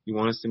 Aaron? You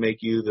want us to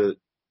make you the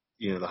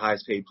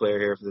highest paid player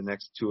here for the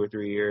next 2 or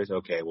 3 years?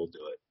 Okay, we'll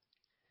do it.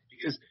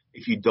 Because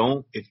if you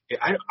don't,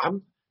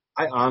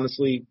 I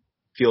honestly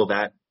feel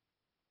that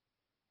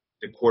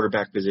the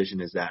quarterback position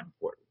is that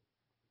important.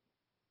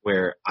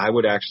 Where I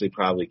would actually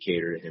probably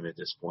cater to him at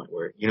this point.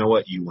 Where you know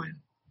what, you win.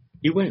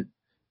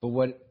 But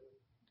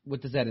what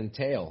does that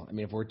entail? I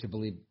mean, if we're to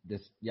believe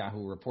this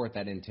Yahoo report,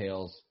 that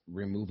entails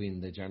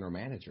removing the general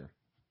manager.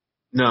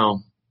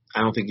 No,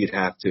 I don't think you'd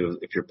have to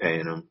if you're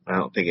paying him. I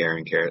don't think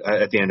Aaron cares.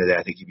 At the end of the day,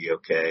 I think he'd be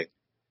okay.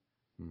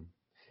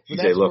 You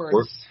say, look,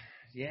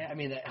 I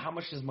mean, how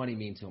much does money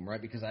mean to him, right?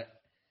 Because I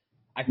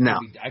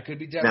could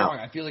be dead wrong.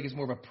 I feel like it's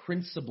more of a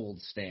principled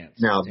stance.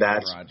 Now,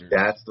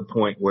 that's the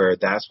point where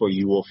that's where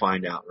you will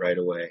find out right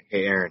away.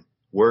 Hey, Aaron,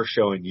 we're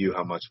showing you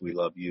how much we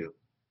love you.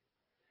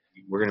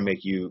 We're going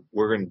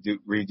to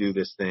redo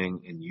this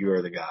thing, and you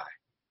are the guy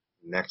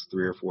next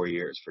 3 or 4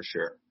 years for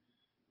sure.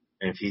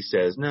 And if he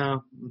says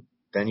no,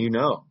 then he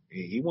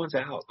wants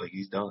out. Like,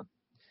 he's done.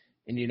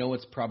 And you know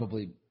what's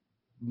probably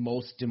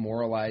most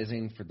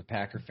demoralizing for the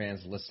Packer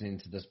fans listening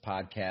to this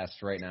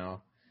podcast right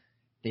now?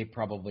 They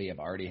probably have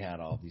already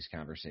had all of these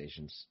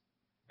conversations.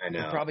 I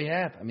know. They probably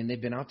have. I mean,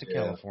 they've been out to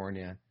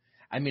California.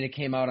 I mean, it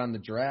came out on the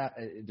draft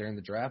during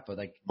the draft, but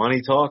like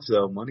money talks,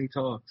 though. Money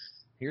talks.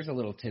 Here's a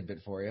little tidbit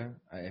for you,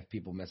 if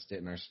people missed it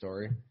in our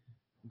story.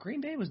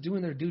 Green Bay was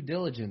doing their due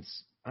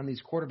diligence on these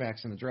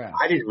quarterbacks in the draft.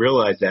 I didn't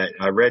realize that.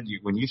 I read you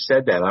when you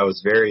said that. I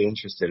was very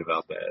interested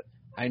about that.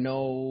 I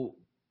know.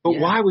 But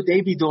why would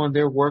they be doing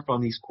their work on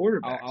these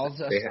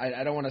quarterbacks?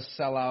 I don't want to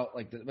sell out.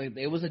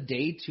 It was a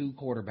day 2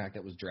 quarterback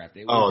that was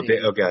drafted.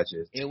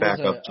 Gotcha. It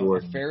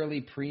was a fairly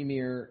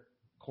premier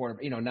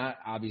quarterback. Not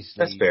obviously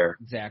That's fair.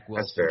 Zach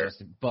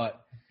Wilson, but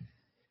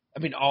I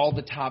mean, all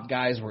the top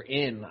guys were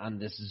in on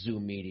this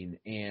Zoom meeting,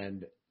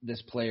 and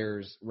this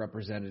player's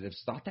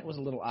representatives thought that was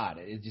a little odd.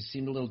 It just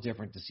seemed a little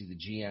different to see the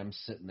GM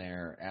sitting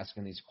there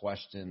asking these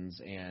questions,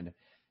 and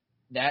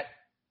that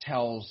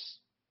tells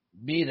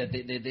me that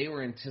they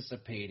were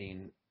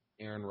anticipating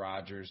Aaron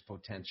Rodgers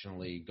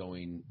potentially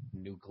going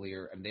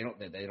nuclear, and they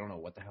don't know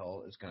what the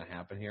hell is going to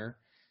happen here,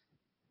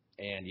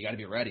 and you got to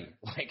be ready.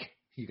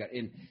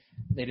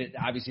 They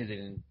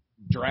didn't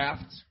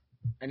draft.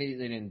 They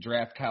didn't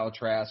draft Kyle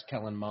Trask,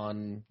 Kellen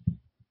Mond,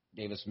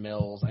 Davis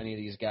Mills, any of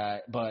these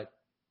guys. But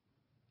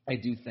I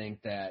do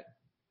think that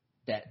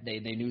they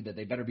knew that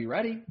they better be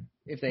ready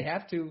if they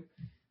have to.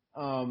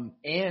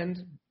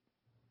 And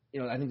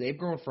I think they've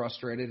grown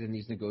frustrated in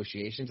these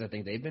negotiations. I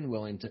think they've been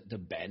willing to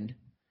bend.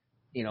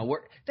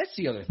 That's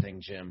the other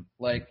thing, Jim.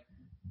 Like,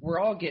 we're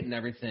all getting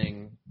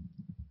everything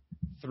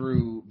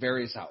through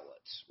various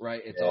outlets,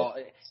 right?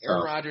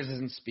 Aaron Rodgers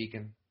isn't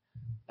speaking.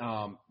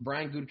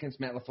 Brian Gutekunst,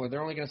 Matt LaFleur,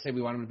 they're only going to say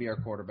we want him to be our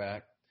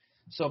quarterback.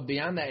 So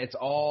beyond that, it's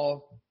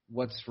all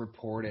what's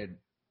reported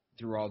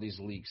through all these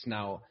leaks.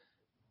 Now,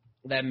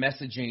 that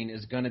messaging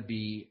is going to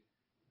be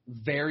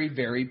very,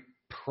 very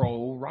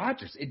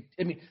pro-Rodgers.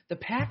 The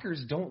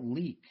Packers don't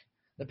leak.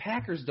 The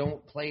Packers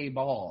don't play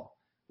ball.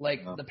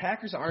 The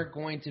Packers aren't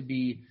going to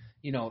be,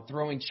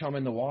 throwing chum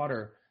in the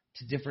water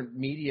to different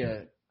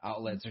media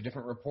outlets or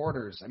different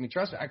reporters. I mean,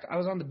 trust me, I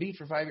was on the beat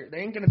for 5 years. They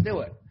ain't going to do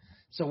it.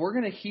 So we're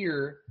going to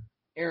hear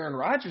Aaron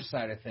Rodgers'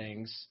 side of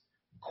things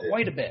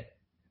quite a bit,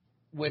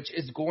 which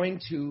is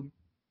going to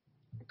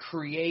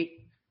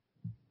create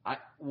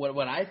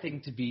what I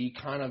think to be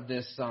kind of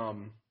this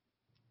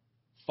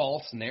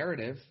false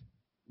narrative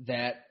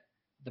that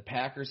the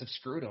Packers have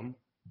screwed them.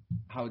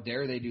 How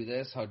dare they do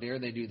this? How dare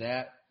they do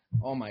that?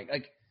 Oh my!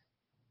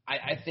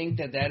 I think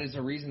that is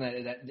a reason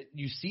that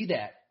you see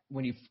that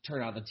when you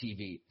turn on the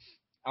TV.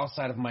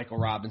 Outside of Michael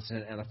Robinson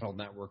at NFL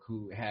Network,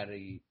 who had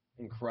a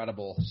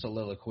incredible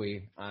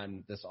soliloquy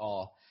on this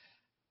all.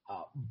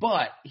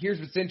 But here's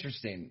what's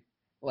interesting.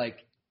 Like,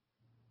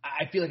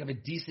 I feel like I have a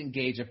decent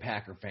gauge of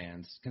Packer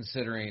fans,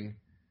 considering,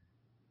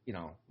 2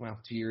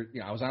 years.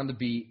 I was on the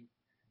beat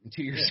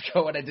 2 years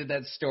ago when I did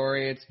that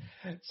story. It's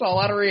a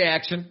lot of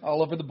reaction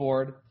all over the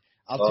board.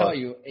 I'll tell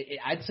you,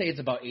 I'd say it's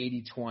about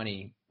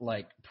 80-20,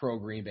 like, pro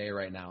Green Bay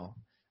right now.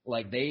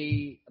 Like,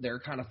 they're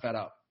kind of fed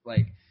up.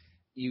 Like,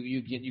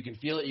 you can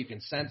feel it, you can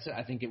sense it.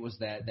 I think it was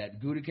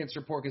that Gutekunst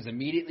report, because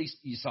immediately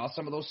you saw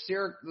some of those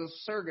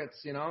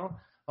surrogates,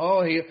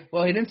 Oh, he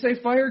didn't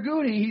say fire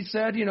Goody. He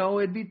said,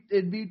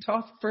 it'd be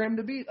tough for him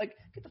to beat. Like,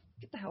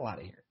 get the hell out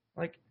of here.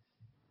 Like,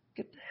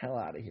 get the hell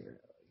out of here.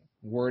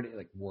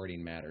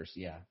 Wording matters,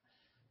 yeah.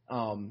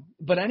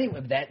 But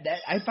anyway, that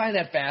I find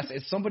that fast.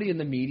 As somebody in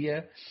the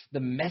media, the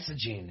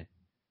messaging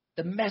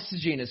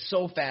is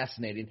so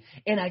fascinating,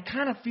 and I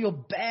kind of feel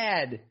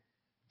bad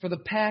for the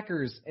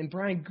Packers and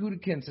Brian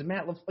Gutekunst and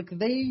Matt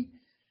LaFleur.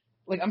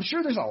 I'm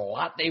sure there's a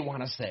lot they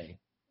want to say.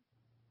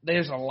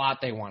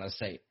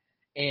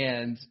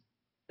 And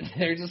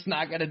they're just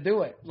not going to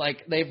do it.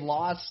 Like, they've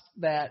lost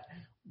that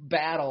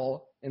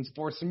battle in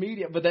sports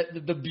media. But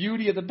the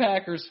beauty of the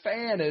Packers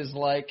fan is,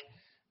 like,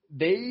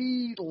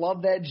 they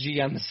love that G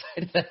on the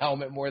side of the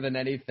helmet more than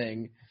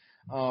anything.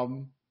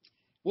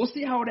 We'll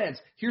see how it ends.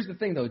 Here's the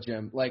thing, though,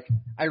 Jim. Like,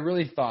 I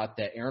really thought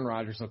that Aaron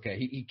Rodgers,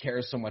 he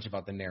cares so much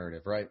about the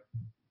narrative, right?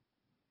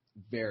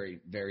 Very,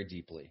 very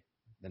deeply,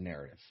 the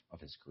narrative of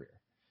his career.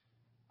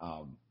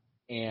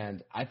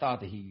 And I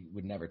thought that he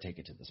would never take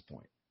it to this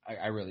point.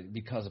 I really,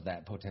 because of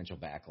that potential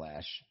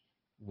backlash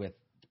with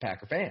the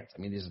Packer fans. I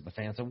mean, these are the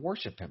fans that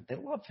worship him. They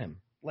love him.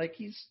 Like,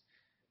 he's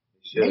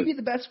maybe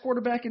the best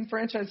quarterback in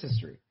franchise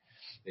history.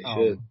 They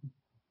should.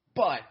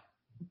 But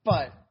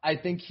I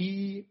think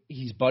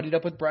he's buddied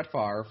up with Brett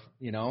Favre.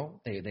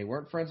 They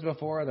weren't friends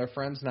before. They're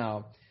friends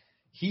now.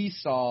 He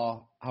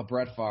saw how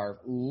Brett Favre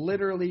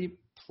literally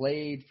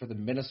played for the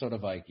Minnesota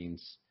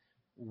Vikings,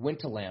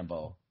 went to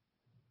Lambeau.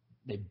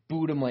 They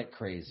booed him like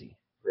crazy.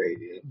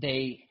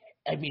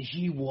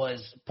 He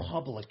was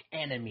public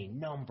enemy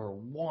number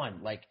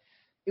one. Like,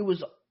 it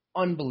was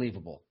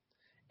unbelievable.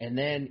 And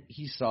then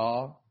he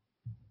saw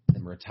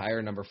them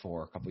retire number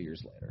 4 a couple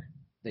years later.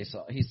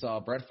 He saw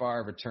Brett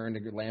Favre return to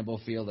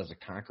Lambeau Field as a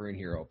conquering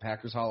hero.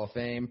 Packers Hall of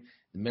Fame,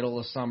 the middle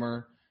of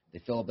summer. They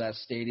fill up that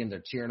stadium.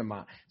 They're cheering him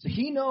on. So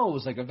he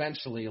knows, like,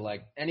 eventually,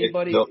 like,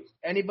 anybody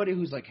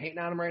who's, like, hating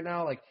on him right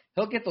now, like,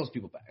 he'll get those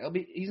people back.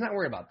 He's not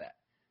worried about that.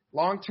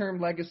 Long-term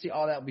legacy,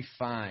 all that will be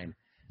fine.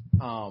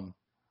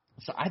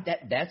 So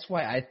that's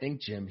why I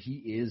think, Jim, he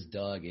is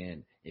dug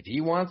in. If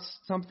he wants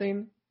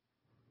something,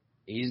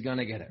 he's going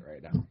to get it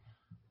right now.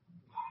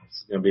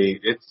 It's going to be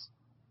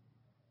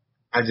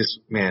 – I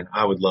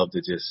would love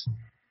to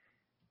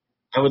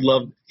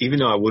even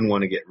though I wouldn't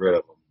want to get rid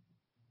of him,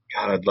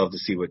 God, I'd love to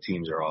see what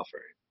teams are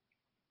offering.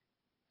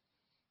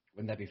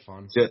 Wouldn't that be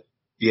fun?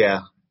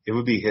 Yeah, it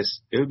would be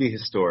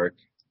historic.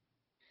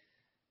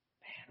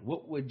 Man,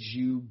 what would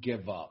you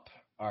give up?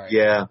 All right.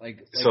 Yeah.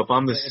 So if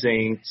I'm the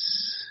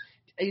Saints,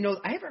 I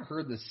haven't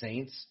heard the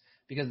Saints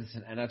because it's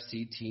an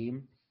NFC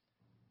team.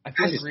 I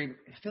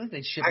feel like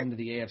they ship them to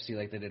the AFC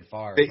like they did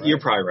Favre. Right? You're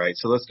probably right.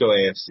 So let's go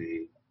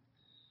AFC.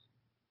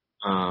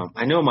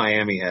 I know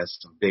Miami has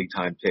some big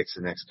time picks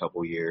the next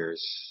couple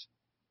years.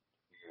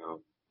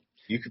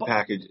 You could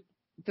package.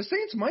 The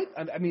Saints might.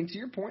 I mean, to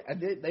your point,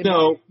 they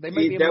might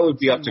be that would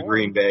be up to more.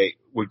 Green Bay.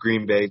 Would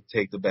Green Bay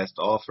take the best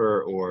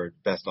offer or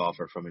best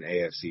offer from an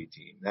AFC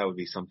team? That would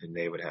be something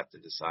they would have to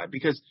decide.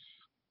 Because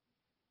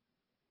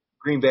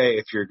Green Bay,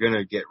 if you're going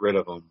to get rid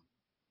of them,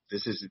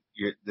 this is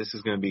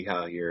going to be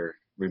how you're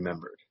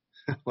remembered.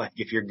 Like,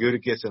 if you're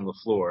Gutekunst and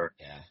LaFleur,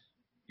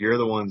 you're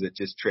the ones that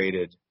just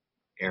traded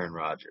Aaron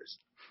Rodgers.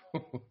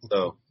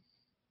 So,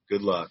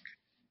 good luck.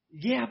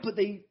 Yeah, but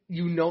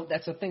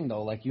that's the thing,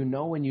 though. Like,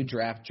 when you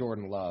draft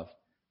Jordan Love,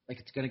 like,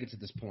 it's going to get to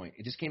this point.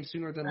 It just came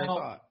sooner than they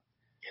thought.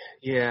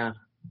 Yeah,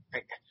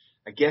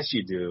 I guess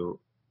you do.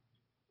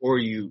 Or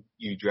you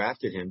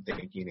drafted him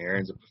thinking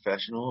Aaron's a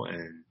professional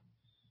and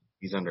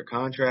he's under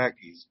contract.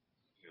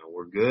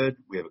 We're good.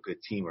 We have a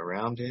good team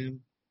around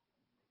him.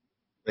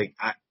 Like,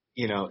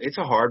 it's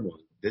a hard one.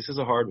 This is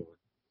a hard one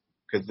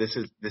because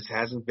this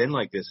hasn't been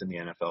like this in the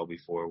NFL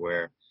before,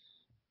 where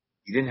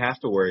you didn't have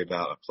to worry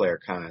about a player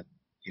kind of,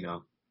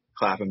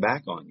 clapping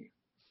back on you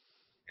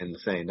and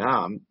saying,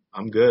 "Nah,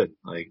 I'm good.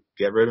 Like,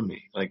 get rid of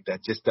me." Like,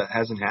 that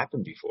hasn't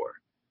happened before.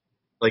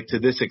 Like, to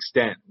this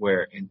extent,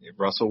 where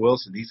Russell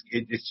Wilson,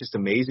 it's just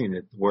amazing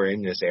that we're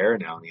in this era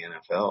now in the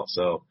NFL.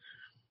 So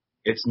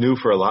it's new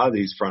for a lot of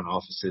these front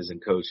offices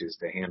and coaches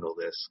to handle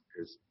this,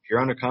 because if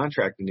you're under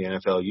contract in the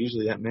NFL,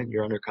 usually that meant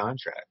you're under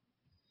contract.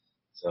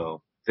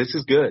 So this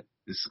is good.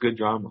 This is good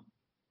drama.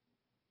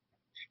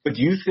 But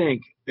do you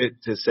think,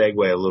 to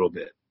segue a little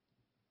bit,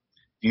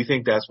 do you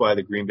think that's why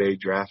the Green Bay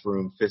draft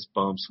room fist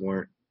bumps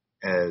weren't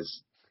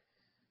as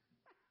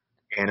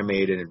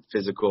animated and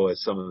physical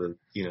as some of the,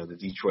 the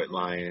Detroit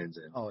Lions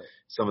and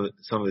some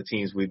of the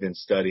teams we've been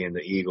studying,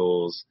 the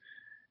Eagles,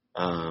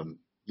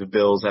 the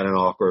Bills had an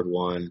awkward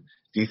one.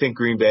 Do you think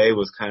Green Bay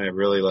was kind of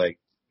really like,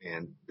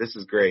 man, this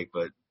is great,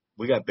 but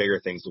we got bigger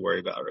things to worry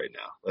about right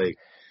now? Like,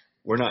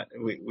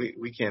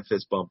 we can't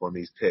fist bump on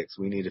these picks.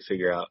 We need to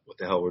figure out what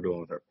the hell we're doing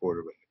with our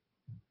quarterback.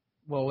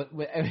 Well,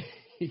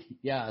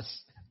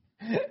 yes.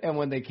 And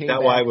when they came back,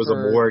 why it was a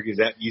morgue? Is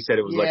that you said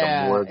it was like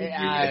a morgue?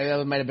 Yeah,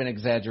 it might have been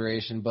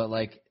exaggeration, but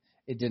like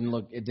it didn't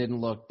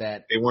look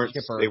that they weren't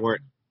chipper.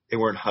 They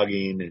weren't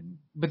hugging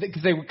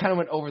because they kind of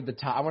went over the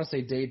top. I want to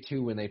say day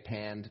 2 when they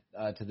panned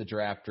to the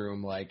draft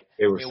room, like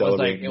they were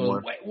celebrating. It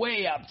was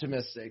way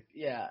optimistic.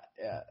 Yeah.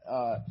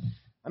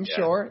 I'm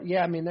sure.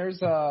 Yeah, I mean,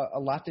 there's a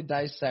lot to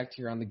dissect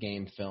here on the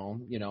game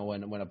film.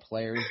 When a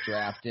player is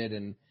drafted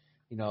and.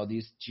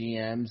 These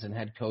GMs and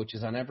head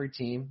coaches on every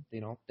team,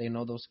 they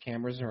know those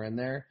cameras are in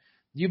there.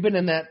 You've been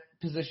in that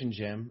position,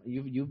 Jim.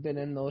 You've been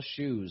in those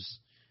shoes.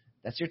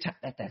 That's your time.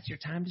 That's your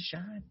time to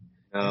shine.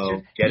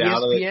 No, get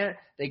out of it.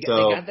 They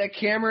got that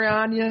camera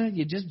on you.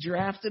 You just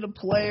drafted a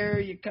player.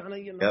 You kind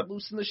of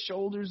loosen the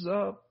shoulders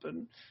up,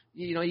 and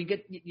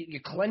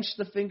you clench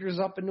the fingers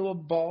up into a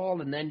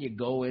ball, and then you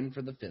go in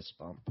for the fist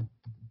bump.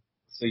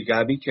 So you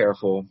gotta be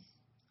careful.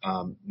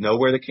 Know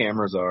where the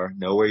cameras are.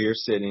 Know where you're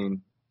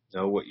sitting.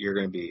 Know what you're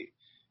going to be.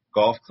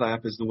 Golf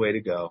clap is the way to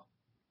go.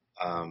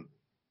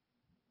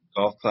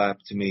 Golf clap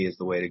to me is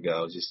the way to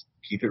go. Just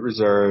keep it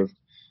reserved.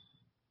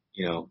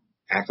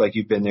 Act like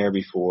you've been there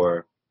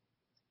before,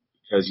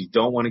 because you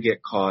don't want to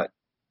get caught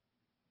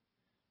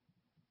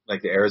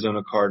like the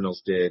Arizona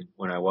Cardinals did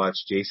when I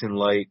watched Jason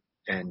Light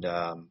and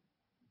Harry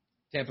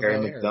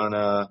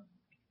McDonough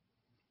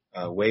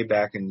way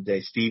back in the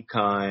day. Steve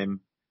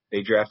Keim.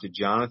 They drafted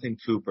Jonathan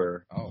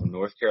Cooper from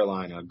North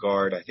Carolina, a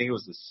guard. I think it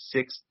was the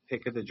 6th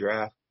pick of the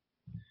draft.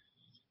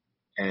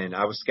 And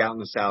I was scouting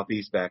the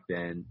Southeast back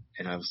then,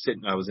 and I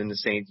was in the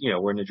Saints,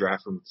 we're in the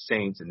draft room with the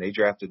Saints, and they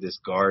drafted this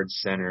guard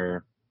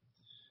center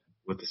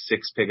with the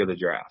 6th pick of the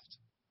draft.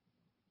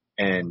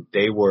 And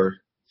they were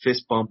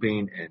fist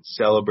bumping and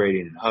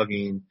celebrating and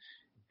hugging.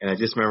 And I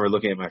just remember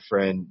looking at my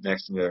friend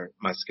next to me,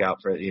 my scout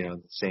for,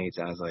 the Saints,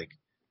 and I was like,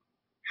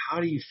 how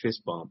do you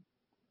fist bump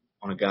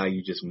on a guy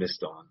you just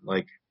missed on?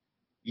 Like,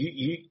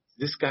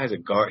 this guy's a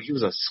guard. He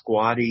was a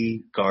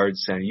squatty guard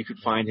center. You could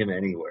find him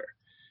anywhere.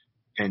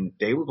 And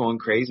they were going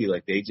crazy.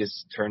 Like, they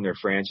just turned their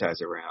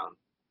franchise around.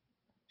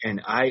 And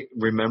I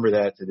remember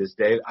that to this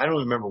day. I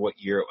don't remember what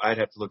year. I'd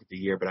have to look at the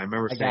year, but I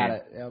remember saying, got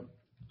it. Yep.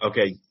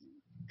 Okay.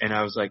 And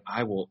I was like,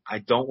 I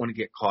don't want to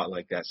get caught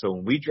like that. So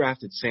when we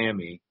drafted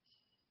Sammy,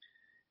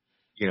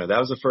 that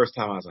was the first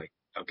time I was like,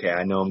 okay,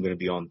 I know I'm going to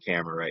be on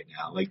camera right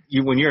now. Like,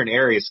 when you're an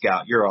area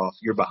scout,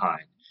 you're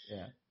behind.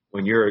 Yeah.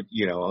 When you're,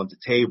 on the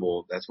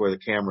table, that's where the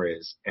camera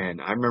is.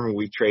 And I remember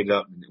we traded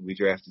up and we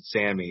drafted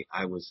Sammy.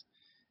 It was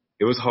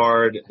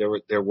hard.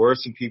 There were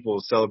some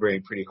people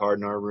celebrating pretty hard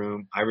in our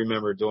room. I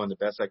remember doing the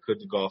best I could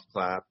to golf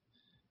clap.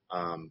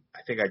 I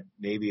think I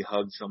maybe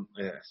hugged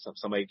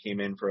somebody came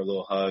in for a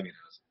little hug, and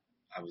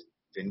I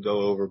didn't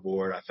go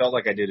overboard. I felt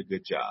like I did a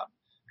good job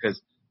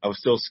because I was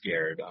still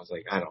scared. I was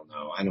like, I don't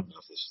know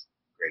if this is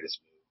the greatest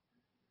move,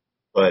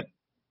 but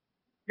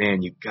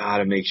man, you got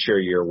to make sure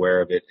you're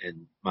aware of it.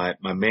 And my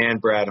man,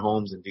 Brad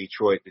Holmes in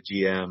Detroit, the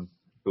GM,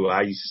 who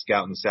I used to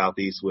scout in the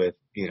Southeast with,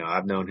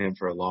 I've known him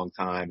for a long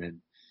time. And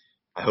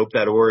I hope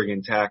that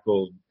Oregon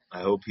tackle,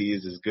 I hope he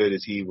is as good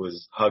as he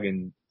was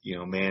hugging,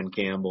 Man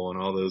Campbell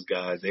and all those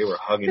guys. They were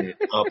hugging it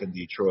up in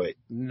Detroit.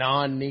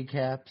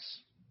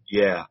 Non-kneecaps.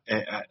 Yeah.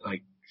 And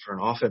for an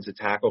offensive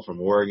tackle from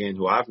Oregon,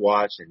 who I've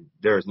watched, and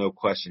there is no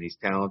question he's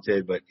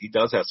talented, but he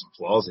does have some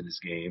flaws in his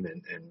game,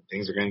 and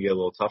things are going to get a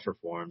little tougher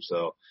for him.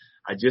 So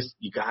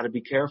you got to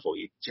be careful.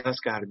 You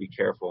just got to be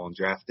careful on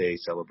draft day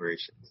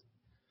celebrations.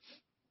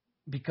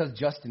 Because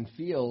Justin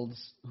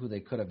Fields, who they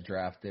could have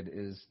drafted,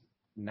 is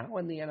now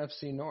in the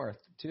NFC North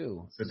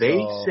too. So they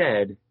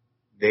said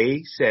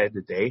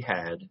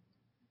that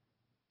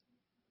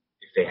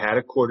if they had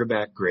a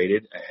quarterback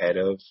graded ahead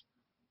of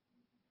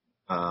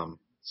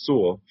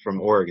Sewell from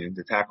Oregon,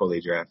 the tackle they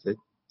drafted,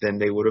 then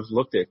they would have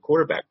looked at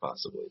quarterback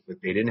possibly. But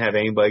they didn't have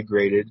anybody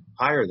graded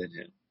higher than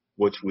him,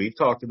 which we've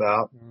talked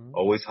about. Mm-hmm.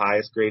 Always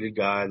highest graded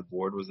guy. The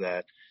board was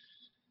that.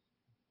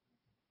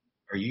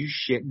 Are you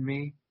shitting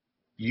me?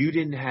 You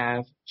didn't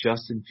have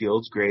Justin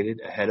Fields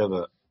graded ahead of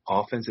an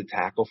offensive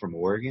tackle from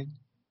Oregon?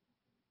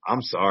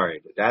 I'm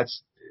sorry, but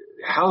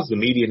how's the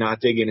media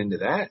not digging into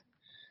that?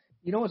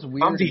 What's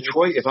weird?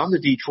 If I'm the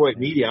Detroit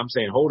media, I'm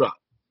saying, hold up.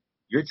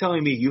 You're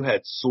telling me you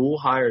had Sewell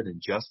higher than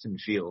Justin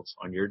Fields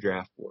on your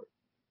draft board?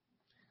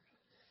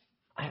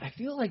 I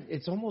feel like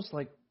it's almost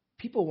like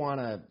people want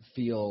to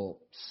feel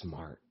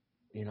smart,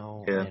 and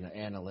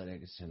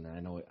analytics. And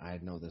I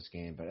know this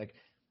game, but like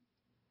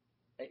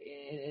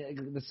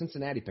the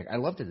Cincinnati pick, I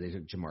loved it. They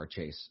took Jamar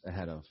Chase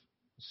ahead of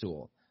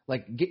Sewell.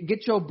 Like,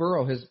 get Joe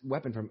Burrow his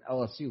weapon from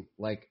LSU.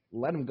 Like,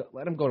 let him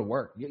go to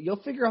work.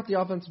 You'll figure out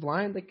the offensive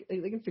line.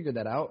 They can figure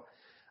that out.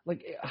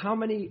 Like, how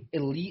many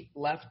elite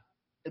left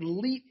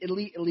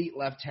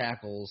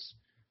tackles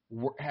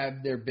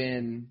have there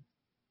been?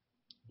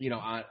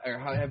 Or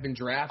have been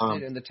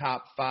drafted in the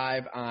top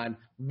 5 on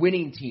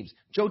winning teams.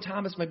 Joe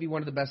Thomas might be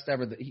one of the best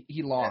ever.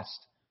 He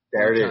lost.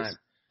 There it is.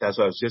 That's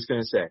what I was just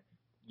going to say.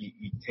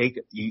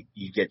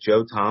 You get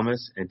Joe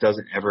Thomas, and it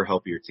doesn't ever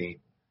help your team.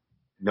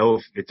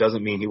 No, it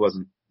doesn't mean he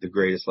wasn't the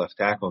greatest left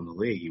tackle in the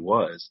league. He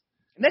was.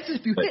 And that's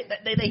if you hit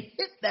that. They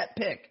hit that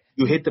pick.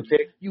 You hit the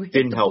pick. You hit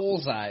didn't the help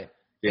bullseye,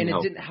 and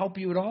it didn't help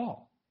you at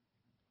all.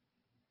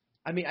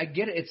 I mean, I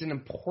get it. It's an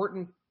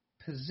important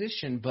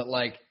position, but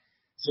like.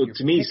 So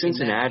to me,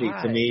 Cincinnati,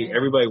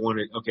 everybody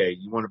wanted, okay,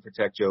 you want to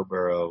protect Joe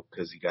Burrow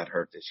because he got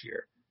hurt this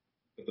year.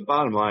 But the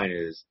bottom line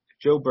is,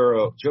 Joe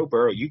Burrow,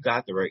 you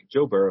got the right,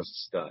 Joe Burrow's a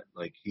stud.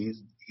 Like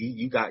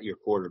you got your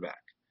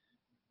quarterback.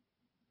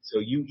 So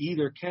you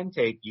either can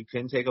take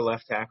a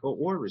left tackle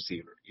or a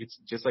receiver. It's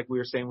just like we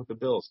were saying with the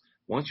Bills.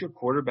 Once your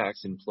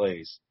quarterback's in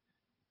place,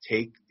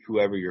 take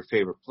whoever your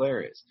favorite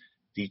player is.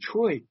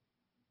 Detroit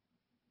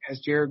has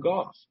Jared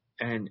Goff,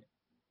 and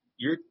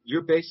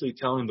you're basically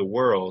telling the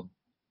world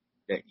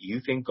that you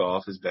think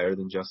Goff is better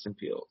than Justin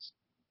Fields.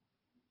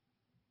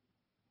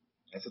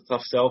 That's a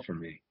tough sell for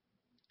me.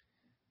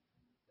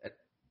 At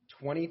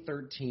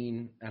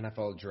 2013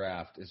 NFL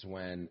draft is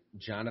when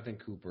Jonathan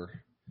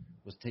Cooper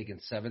was taken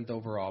 7th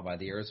overall by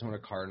the Arizona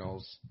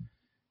Cardinals.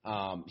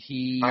 I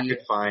could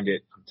find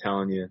it. I'm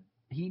telling you.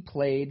 He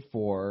played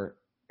for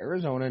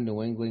Arizona,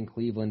 New England,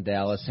 Cleveland,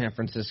 Dallas, San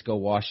Francisco,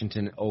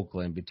 Washington,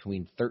 Oakland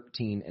between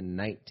 13 and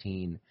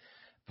 19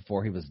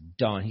 before he was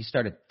done. He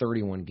started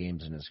 31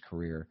 games in his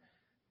career.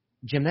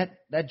 Jim,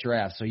 that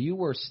draft. So you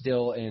were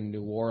still in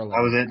New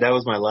Orleans. That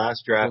was my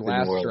last draft.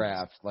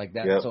 Draft, like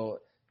that. Yep. So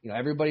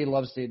everybody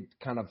loves to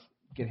kind of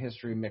get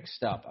history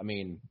mixed up. I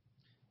mean,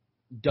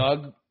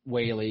 Doug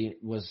Whaley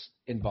was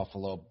in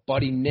Buffalo.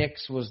 Buddy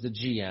Nix was the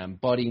GM.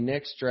 Buddy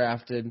Nix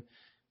drafted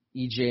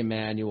E.J.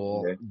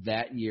 Manuel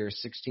that year,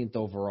 16th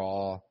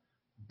overall.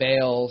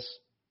 Bales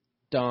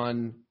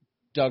done.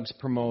 Doug's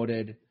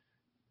promoted.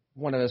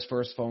 One of his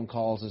first phone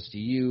calls is to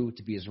you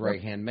to be his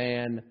right-hand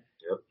man,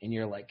 and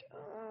you're like.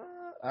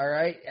 All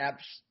right.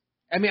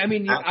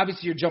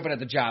 Obviously you're jumping at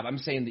the job. I'm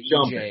saying the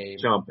EJ.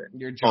 Jumping.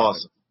 You're jumping.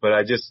 Awesome.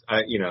 But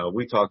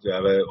we talked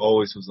about it. I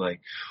always was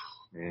like,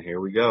 man, here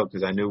we go.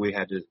 Because I knew we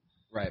had to,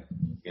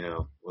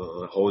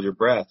 hold your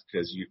breath.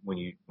 Because when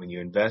you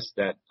invest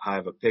that high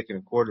of a pick in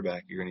a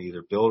quarterback, you're going to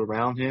either build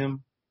around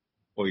him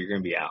or you're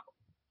going to be out.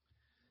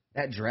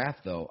 That draft,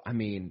 though,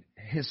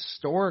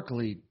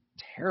 historically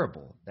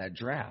terrible, that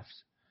draft.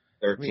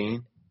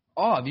 13?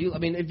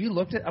 If you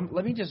looked at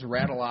let me just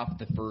rattle off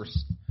the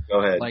first. Go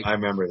ahead. I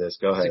remember this.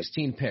 Go ahead.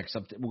 16 picks.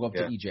 We'll go up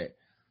to EJ.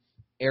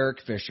 Eric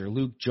Fisher,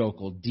 Luke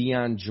Jokel,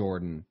 Deion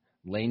Jordan,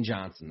 Lane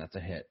Johnson. That's a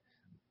hit.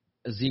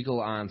 Ezekiel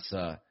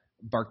Ansah,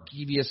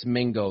 Barkevius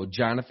Mingo,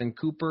 Jonathan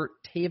Cooper,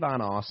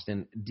 Tavon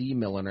Austin, D.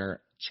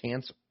 Milliner,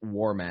 Chance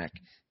Warmack,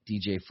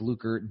 DJ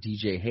Fluker,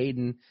 DJ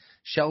Hayden,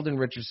 Sheldon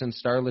Richardson,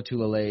 Star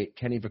Latulele,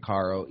 Kenny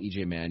Vaccaro,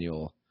 EJ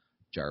Manuel,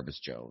 Jarvis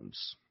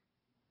Jones.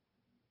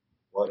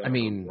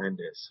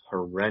 Horrendous.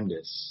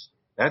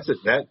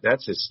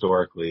 That's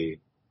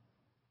historically.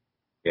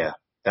 Yeah,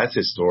 that's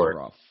historic.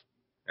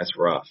 That's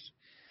rough.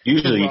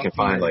 Usually you can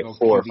find like 4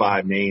 or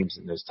 5 names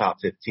in those top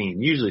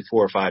 15. Usually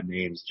 4 or 5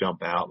 names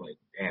jump out like,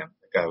 damn,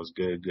 that guy was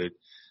good.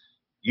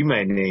 You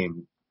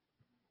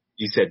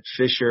said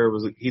Fisher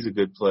he's a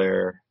good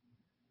player.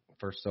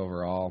 First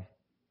overall,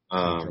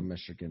 Central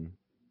Michigan.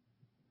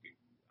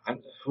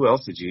 Who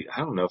else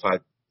I don't know if I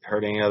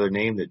heard any other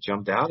name that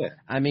jumped out at.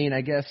 I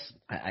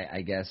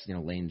guess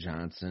Lane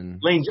Johnson.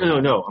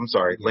 No, I'm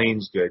sorry. Yeah.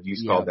 Lane's good. You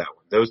called that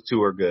one. Those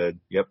 2 are good.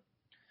 Yep.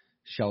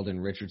 Sheldon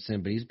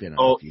Richardson, but he's been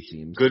on a few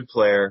teams. Good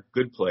player.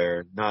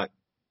 Not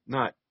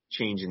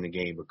changing the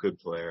game, but good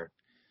player.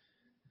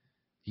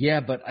 Yeah,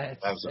 but that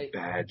was a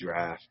bad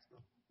draft.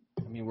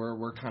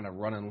 We're kind of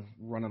running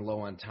low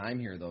on time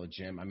here, though,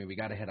 Jim. We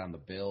got to hit on the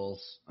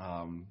Bills.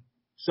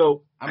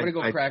 So I'm gonna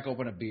go crack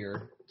open a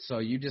beer. So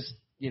you just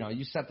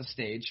you set the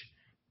stage.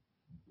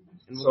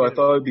 So I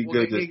thought it'd be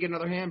good to get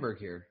another Hamburg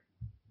here.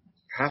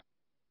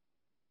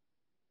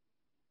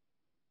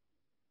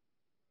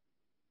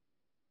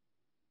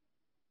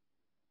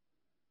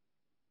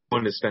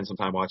 Wanted to spend some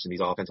time watching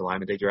these offensive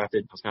linemen they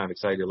drafted. I was kind of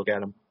excited to look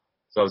at them.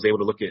 So I was able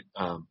to look at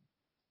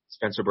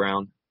Spencer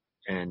Brown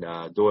and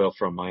Doyle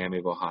from Miami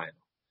of Ohio.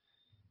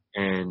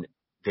 And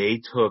they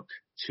took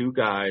 2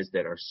 guys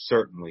that are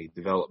certainly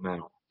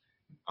developmental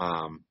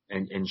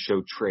and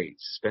show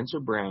traits. Spencer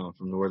Brown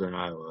from Northern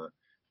Iowa,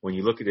 when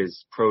you look at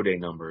his pro day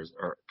numbers,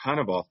 are kind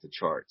of off the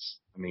charts.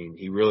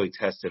 He really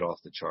tested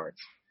off the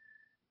charts.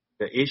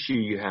 The issue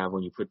you have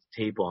when you put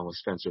the tape on with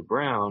Spencer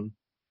Brown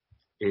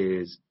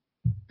is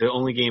the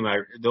only game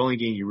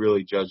you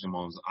really judged him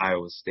on was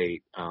Iowa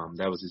State.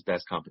 That was his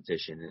best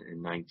competition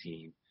in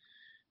 19.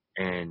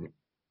 And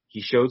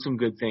he showed some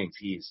good things.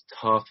 He is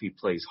tough. He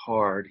plays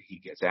hard. He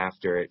gets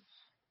after it.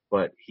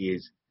 But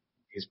his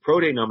his pro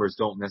day numbers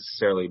don't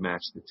necessarily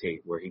match the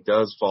tape, where he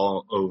does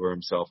fall over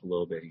himself a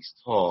little bit. He's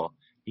tall.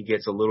 He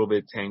gets a little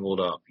bit tangled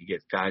up.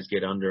 Guys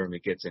get under him.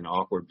 It gets in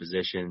awkward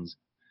positions,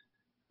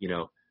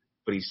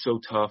 but he's so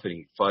tough and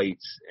he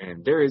fights,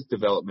 and there is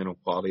developmental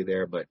quality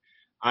there, but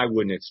I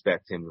wouldn't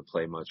expect him to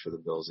play much for the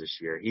Bills this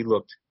year. He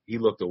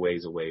looked a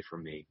ways away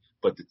from me,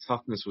 but the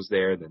toughness was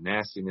there. The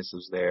nastiness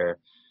was there,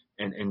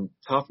 and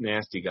tough,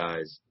 nasty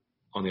guys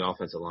on the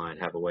offensive line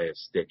have a way of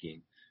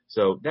sticking.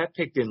 So that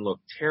pick didn't look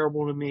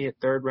terrible to me at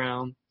third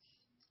round,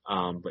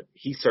 but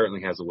he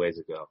certainly has a ways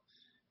to go.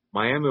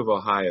 Miami of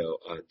Ohio,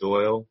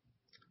 Doyle.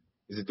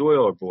 Is it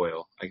Doyle or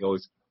Boyle?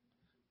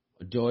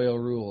 Doyle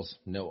rules.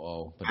 No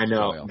O. But I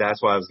know. Doyle.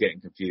 That's why I was getting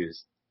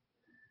confused.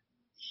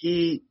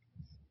 He's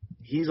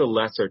a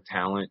lesser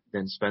talent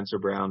than Spencer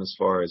Brown as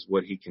far as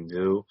what he can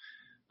do,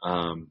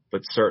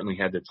 but certainly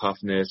had the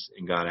toughness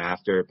and got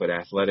after it. But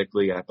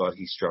athletically, I thought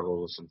he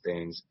struggled with some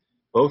things.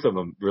 Both of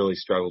them really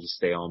struggled to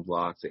stay on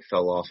blocks. They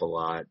fell off a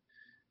lot,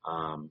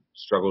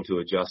 struggled to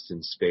adjust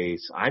in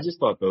space. I just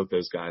thought both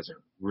those guys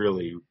are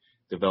really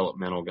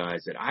developmental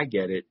guys that I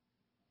get it.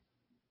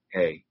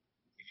 Hey,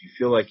 if you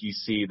feel like you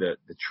see the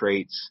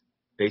traits,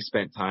 they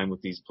spent time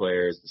with these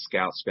players, the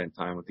scouts spent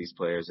time with these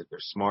players. If they're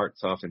smart,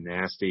 tough, and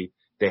nasty,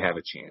 they have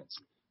a chance.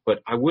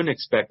 But I wouldn't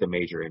expect a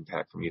major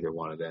impact from either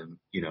one of them,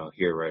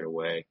 here right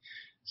away.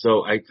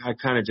 So I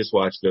kind of just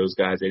watched those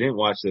guys. I didn't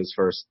watch those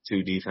first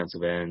two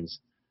defensive ends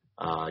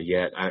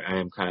yet. I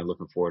am kind of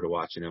looking forward to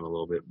watching them a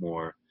little bit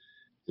more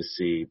to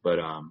see. But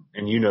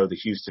and the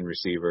Houston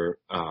receiver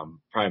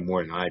probably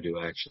more than I do,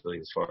 actually,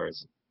 as far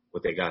as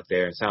what they got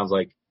there. It sounds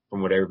like,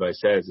 from what everybody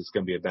says, it's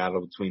going to be a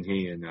battle between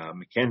he and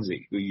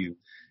McKenzie, who you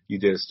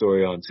did a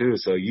story on too.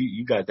 So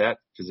you got that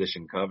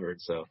position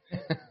covered. So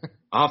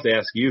I'll have to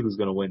ask you who's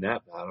going to win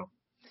that battle.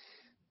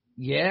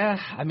 Yeah,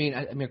 I mean,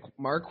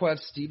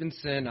 Marquez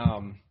Stevenson,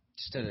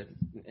 just an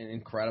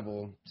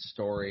incredible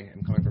story.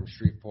 I'm coming from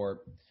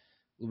Shreveport,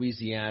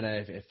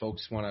 Louisiana. If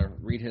folks want to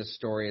read his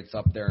story, it's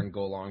up there on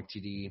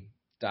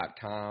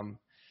golongtd.com.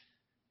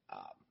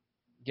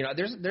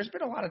 There's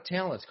been a lot of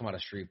talent that's come out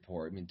of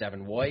Shreveport. I mean,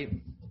 Devin White,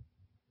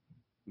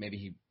 maybe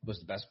he was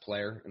the best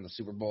player in the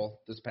Super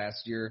Bowl this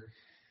past year.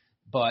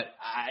 But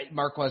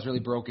Marquez really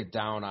broke it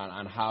down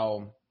on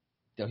how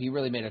he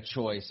really made a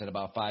choice at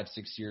about 5-6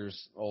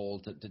 years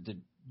old to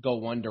go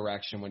one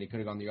direction when he could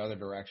have gone the other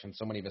direction.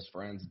 So many of his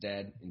friends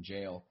dead, in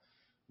jail,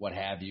 what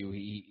have you.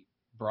 He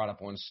brought up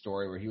one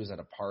story where he was at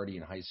a party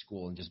in high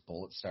school and just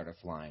bullets started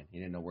flying. He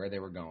didn't know where they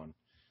were going.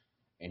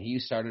 And he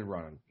started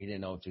running. He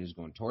didn't know if he was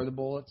going toward the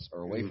bullets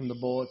or away from the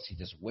bullets. He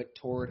just went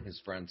toward his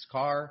friend's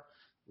car,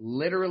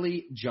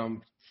 literally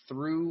jumped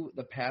through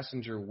the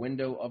passenger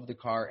window of the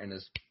car, and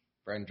his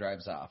friend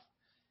drives off.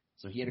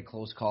 So he had a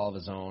close call of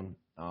his own.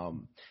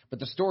 But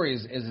the story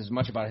is as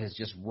much about his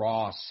just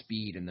raw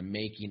speed and the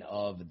making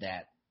of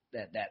that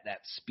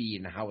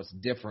speed and how it's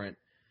different.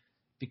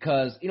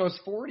 Because, his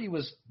 40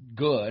 was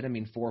good. I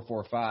mean,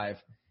 4.45.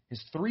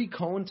 His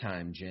 3-cone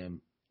time, Jim,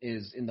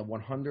 is in the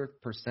 100th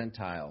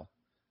percentile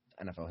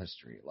of NFL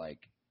history. Like,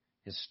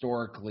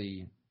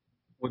 historically.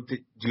 Do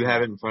you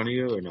have it in front of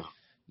you or no?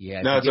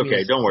 Yeah. No, it's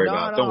okay. Don't worry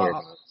about it. Don't worry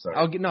about it. Sorry.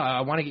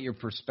 I want to get your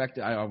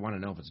perspective. I want to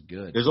know if it's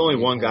good. There's only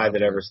one guy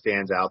that ever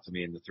stands out to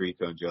me in the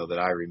 3-cone, Joe, that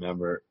I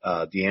remember.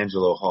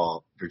 D'Angelo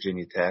Hall,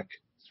 Virginia Tech.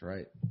 That's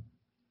right.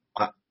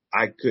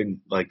 I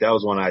couldn't, that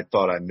was when I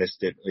thought I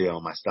missed it,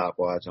 on my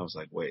stopwatch. I was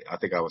like, wait, I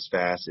think I was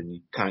fast.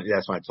 And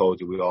that's when I told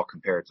you we all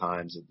compare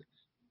times. And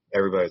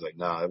everybody's like,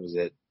 no, that was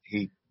it.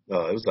 It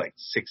was like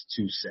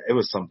 6'2". It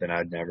was something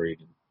I'd never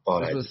even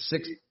thought It was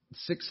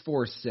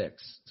 6'4".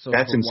 So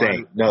that's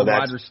insane.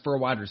 For a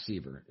wide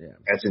receiver. Yeah.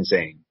 That's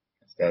insane.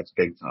 That's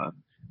big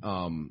time.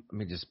 Let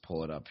me just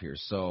pull it up here.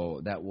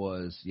 So that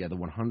was, the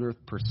 100th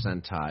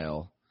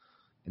percentile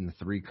in the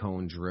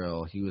 3-cone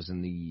drill. He was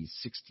in the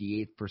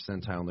 68th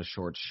percentile in the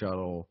short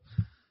shuttle.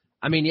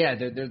 I mean, yeah,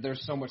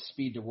 there's so much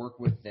speed to work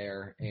with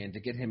there, and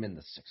to get him in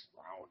the 6th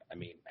round, I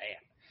mean,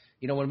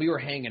 man. When we were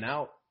hanging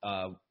out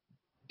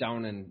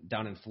down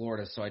in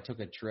Florida, so I took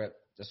a trip.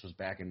 This was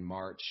back in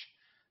March,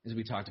 as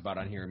we talked about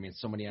on here. I mean,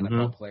 so many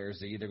NFL players,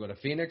 they either go to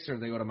Phoenix or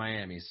they go to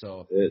Miami.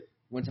 So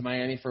went to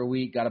Miami for a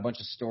week, got a bunch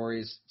of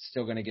stories.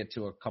 Still going to get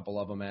to a couple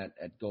of them at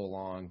Go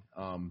Long.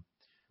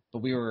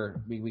 But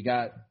we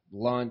got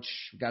lunch,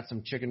 we got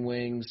some chicken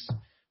wings,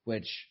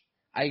 which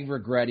I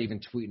regret even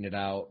tweeting it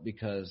out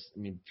because, I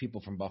mean,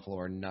 people from Buffalo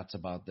are nuts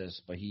about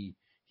this. But he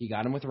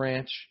got them with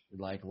ranch,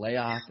 lay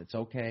off. It's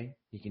okay.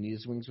 He can eat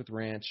his wings with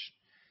ranch.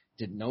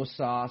 Did no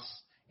sauce.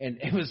 And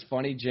it was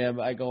funny, Jim.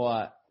 I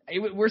go,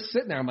 we're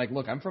sitting there. I'm like,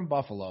 look, I'm from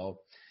Buffalo.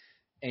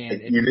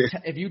 And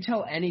if you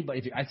tell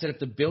anybody, I said, if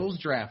the Bills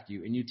draft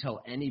you and you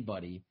tell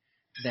anybody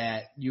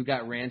that you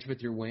got ranch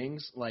with your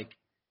wings,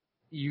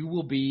 you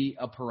will be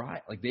a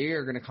pariah. They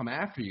are going to come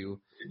after you.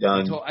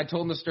 I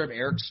told him the story of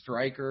Eric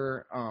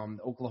Stryker,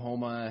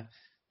 Oklahoma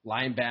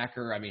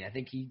linebacker. I mean, I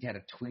think he had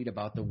a tweet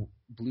about the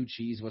blue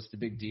cheese. What's the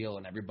big deal?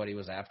 And everybody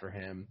was after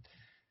him.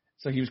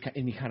 So he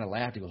kind of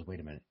laughed. He goes, wait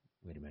a minute.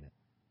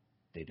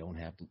 They don't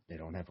have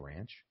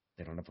ranch.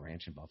 they don't have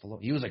ranch in Buffalo.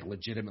 He was like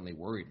legitimately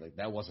worried, like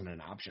that wasn't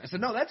an option. I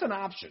said, no, that's an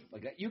option.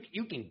 Like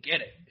you can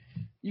get it.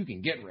 You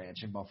can get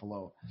ranch in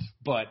Buffalo,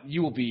 but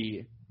you will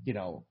be,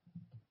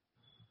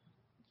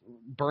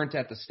 burnt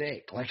at the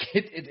stake. Like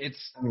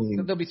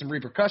there'll be some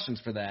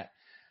repercussions for that.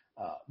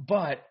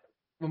 But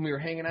when we were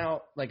hanging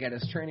out, like at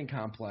his training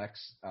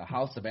complex,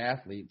 House of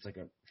Athletes, like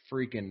a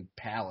freaking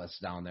palace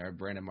down there,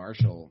 Brandon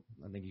Marshall,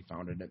 I think he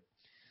founded it.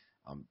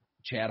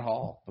 Chad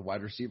Hall, the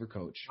wide receiver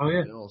coach,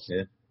 Bills,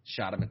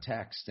 shot him a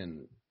text,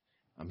 and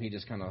he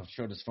just kind of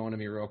showed his phone to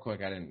me real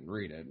quick. I didn't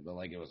read it, but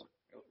like it was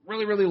a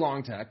really, really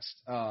long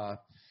text, kind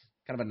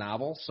of a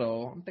novel.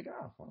 So I'm thinking,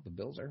 the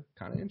Bills are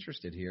kind of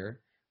interested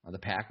here. The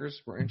Packers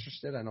were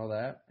interested, I know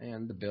that,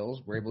 and the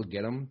Bills were able to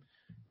get him.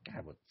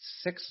 God, what,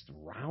 6th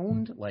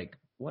round? Like,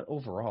 what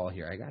overall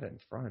here? I got it in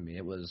front of me.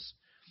 It was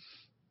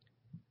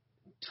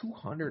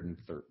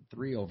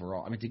 203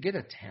 overall. I mean, to get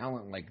a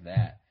talent like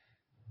that,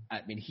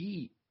 I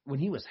mean, when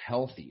he was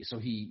healthy, so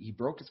he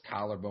broke his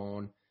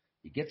collarbone,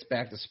 he gets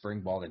back to spring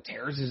ball, then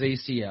tears his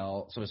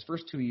ACL. So his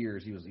first 2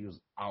 years, he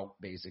was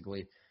out,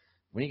 basically.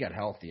 When he got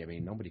healthy, I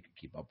mean, nobody could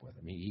keep up with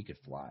him. He could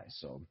fly,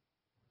 so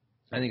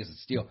I think it's a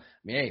steal.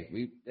 I mean,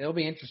 hey, it'll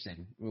be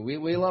interesting.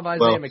 We love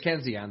Isaiah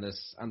McKenzie on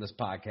this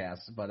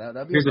podcast, but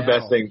that'll be here's the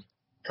best thing,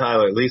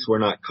 Tyler. At least we're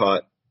not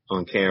caught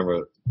on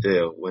camera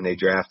too. When they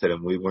drafted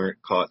him, we weren't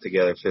caught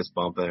together fist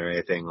bumping or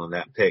anything on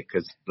that pick.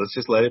 Because let's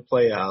just let it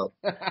play out.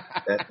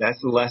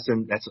 That's the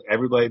lesson. That's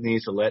everybody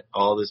needs to let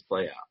all this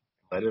play out.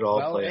 Let it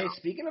all play out.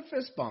 Speaking of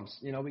fist bumps,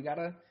 we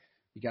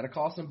gotta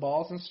call some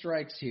balls and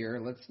strikes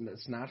here.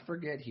 Let's not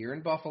forget here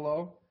in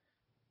Buffalo.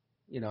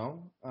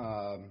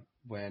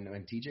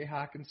 When T.J.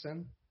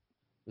 Hawkinson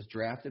was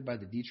drafted by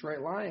the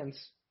Detroit Lions,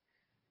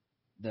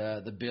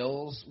 the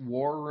Bills'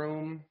 war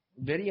room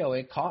video,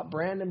 it caught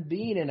Brandon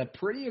Beane in a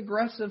pretty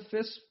aggressive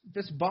fist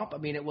bump. I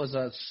mean, it was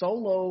a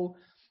solo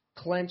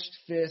clenched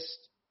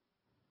fist.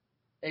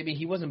 I mean,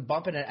 he wasn't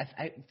bumping it.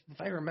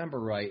 If I remember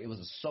right, it was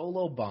a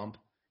solo bump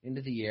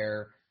into the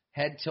air,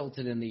 head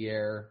tilted in the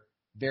air,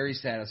 very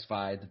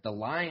satisfied that the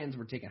Lions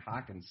were taking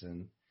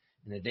Hawkinson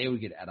and that they would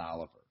get Ed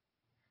Oliver.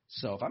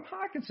 So if I'm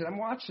Hawkinson, I'm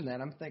watching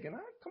that. I'm thinking,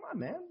 come on,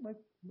 man. Like,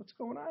 what's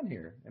going on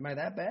here? Am I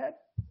that bad?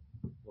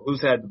 Well,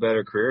 who's had the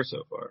better career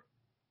so far?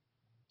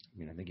 I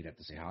mean, I think you'd have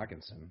to say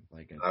Hawkinson.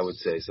 I would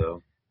say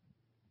so.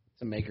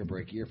 It's a make or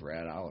break year for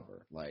Ed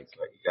Oliver.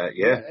 Gotta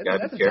be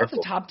careful. That's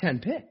a top 10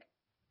 pick.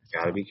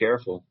 Gotta be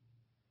careful.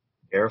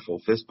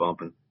 Careful, fist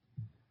bumping.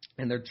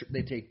 And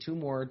they take 2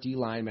 more D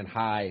linemen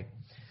high.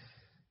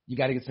 You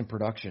got to get some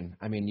production.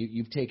 I mean,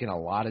 you've taken a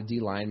lot of D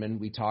linemen.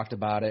 We talked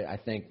about it. I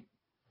think.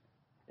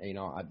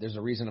 There's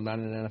a reason I'm not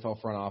in an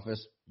NFL front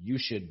office. You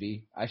should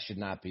be. I should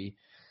not be.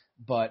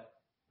 But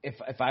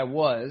if I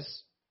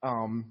was,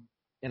 and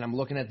I'm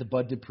looking at the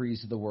Bud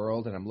Duprees of the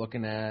world, and I'm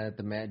looking at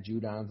the Matt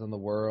Judons of the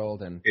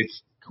world, and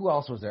who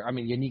else was there? I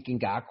mean, Yannick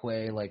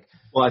Ngakoue.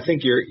 Well, I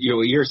think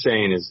what you're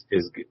saying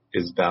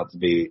is about to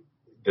be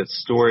the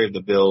story of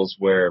the Bills,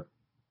 where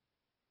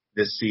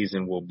this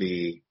season will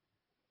be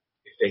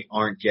if they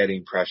aren't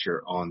getting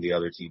pressure on the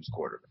other team's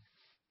quarterback.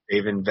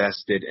 They've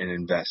invested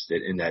in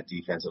that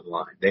defensive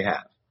line. They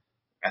have.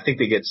 I think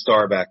they get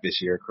Starr back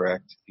this year,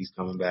 correct? He's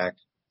coming back.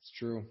 It's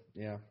true,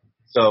 yeah.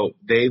 So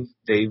they've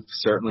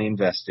certainly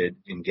invested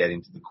in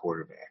getting to the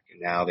quarterback, and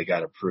now they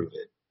got to prove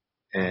it.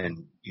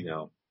 And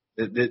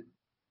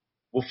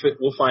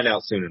we'll find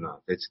out soon enough.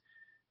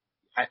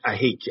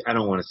 I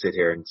don't want to sit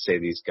here and say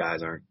these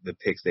guys the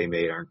picks they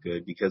made aren't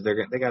good, because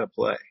they got to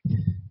play.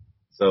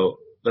 So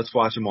let's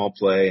watch them all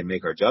play and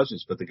make our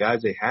judgments. But the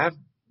guys they have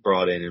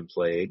brought in and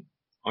played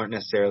aren't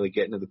necessarily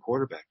getting to the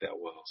quarterback that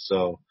well.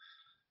 So,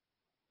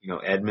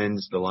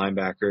 Edmonds, the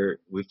linebacker,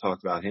 we've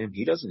talked about him.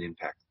 He doesn't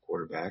impact the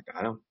quarterback.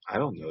 I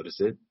don't notice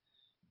it.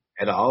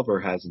 Ed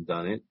Oliver hasn't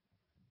done it.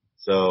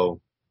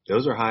 So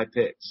those are high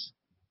picks.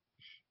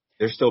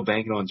 They're still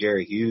banking on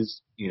Jerry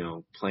Hughes,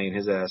 playing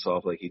his ass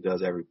off like he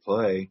does every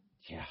play.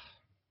 Yeah.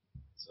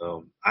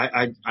 So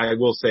I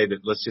will say that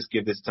let's just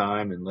give this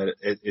time and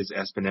is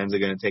Espinoza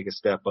going to take a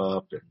step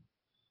up?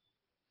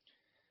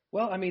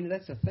 Well, I mean,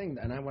 that's the thing,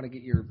 and I want to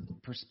get your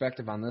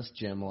perspective on this,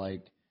 Jim.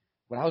 Like,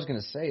 what I was going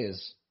to say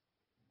is,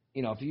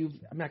 I'm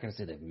not going to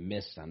say they've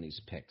missed on these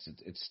picks.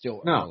 It's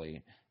still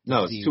early.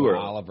 No, it's too early.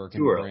 Oliver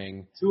can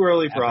bring. Too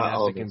early for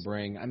Oliver can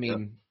bring. I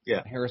mean,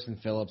 Harrison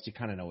Phillips, you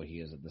kind of know what he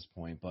is at this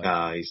point,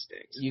 but he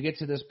stinks. You get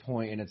to this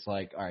point, and it's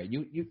like, all right,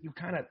 you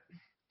kind of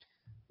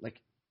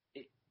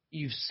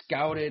you've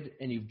scouted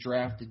and you've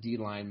drafted D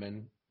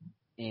linemen,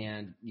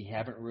 and you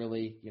haven't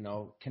really,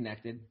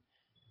 connected.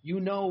 You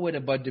know what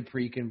a Bud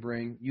Dupree can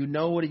bring. You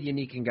know what a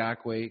Yannick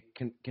Ngakoue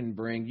can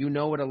bring. You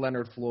know what a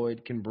Leonard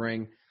Floyd can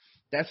bring.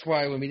 That's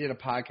why when we did a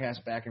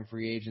podcast back in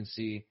free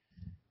agency,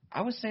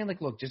 I was saying,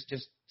 look, just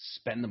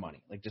spend the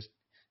money. Just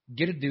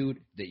get a dude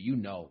that you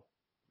know.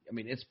 I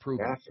mean, it's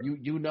proven.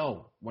 You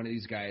know one of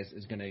these guys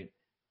is going to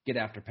get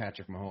after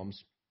Patrick Mahomes.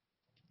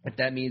 If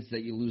that means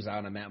that you lose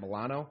out on Matt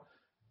Milano,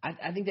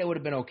 I think that would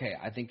have been okay.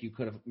 I think you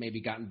could have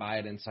maybe gotten by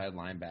an inside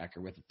linebacker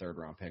with a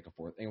 3rd-round pick,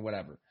 a 4th, and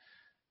whatever.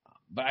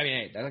 But I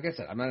mean, hey, like I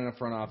said, I'm not in a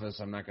front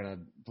office. I'm not gonna.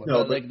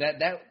 No, but like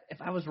that.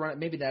 If I was running,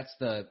 maybe that's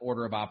the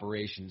order of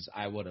operations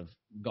I would have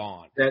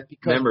gone. Because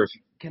remember,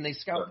 can they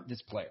scout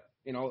this player?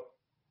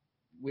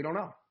 We don't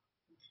know.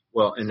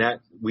 well, and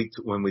that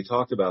when we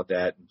talked about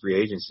that in free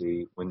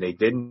agency, when they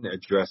didn't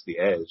address the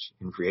edge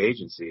in free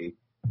agency,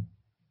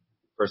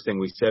 first thing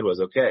we said was,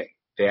 okay,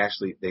 they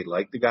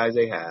like the guys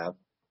they have.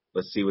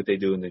 Let's see what they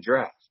do in the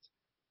draft.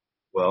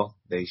 Well,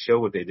 they show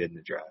what they did in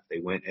the draft.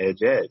 They went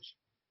edge,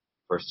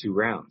 first 2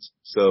 rounds.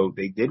 So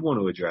they did want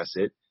to address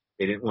it.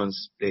 They didn't want.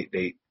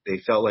 They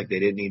felt like they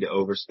didn't need to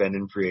overspend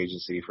in free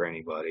agency for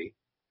anybody.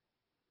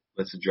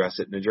 Let's address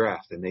it in the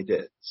draft, and they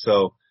did.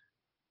 So,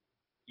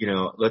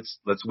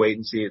 let's wait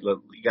and see it.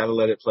 You got to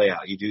let it play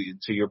out. You do,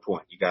 to your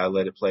point. You got to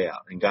let it play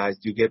out. And guys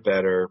do get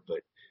better,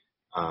 but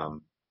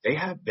they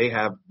have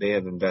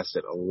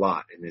invested a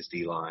lot in this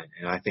D line,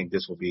 and I think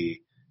this will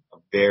be a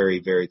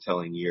very, very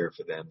telling year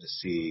for them to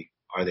see,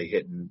 are they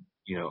hitting,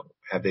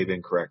 have they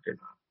been correct or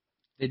not?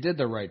 They did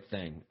the right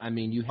thing. I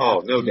mean, you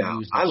have no to doubt.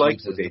 use the I like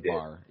Chiefs what as they the did.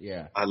 bar.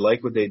 Yeah. I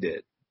like what they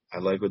did.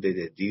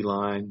 D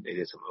line, they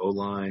did some O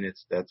line.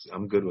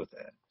 I'm good with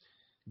that.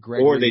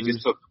 Or they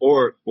just took,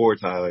 or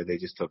Tyler, they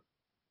just took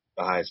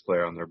the highest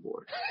player on their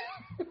board.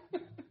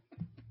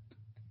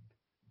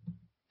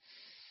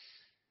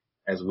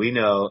 As we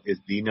know, is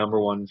the number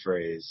one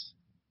phrase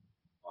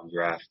on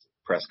draft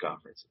press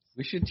conferences.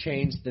 We should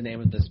change the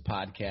name of this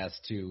podcast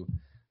to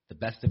the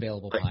best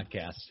available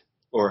podcast.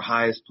 Or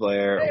highest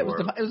player. Hey, it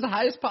was the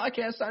highest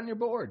podcast on your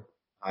board.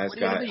 Highest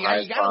guy.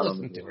 You got to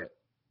listen to it.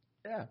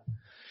 Yeah.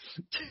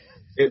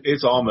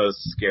 It's almost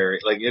scary.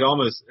 Like, it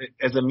almost,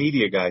 as a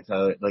media guy,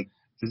 Tyler, like,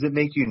 does it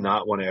make you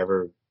not want to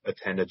ever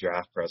attend a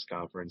draft press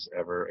conference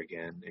ever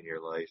again in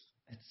your life?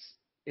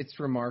 It's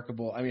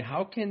remarkable. I mean,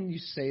 how can you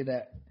say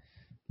that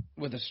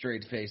with a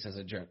straight face as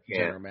a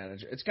general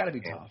manager? It's got to be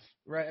tough,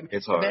 right? I mean,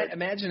 it's hard.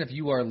 Imagine if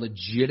you are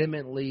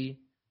legitimately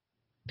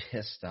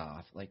pissed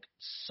off, like,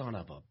 son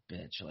of a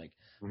bitch, like,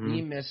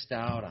 we missed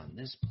out on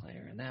this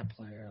player and that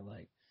player,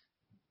 like,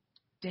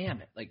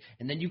 damn it, like,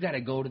 and then you got to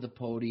go to the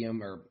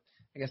podium, or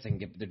I guess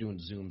they're doing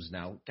Zooms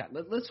now. God,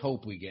 let's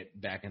hope we get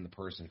back in the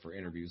person for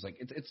interviews. Like,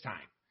 it's time.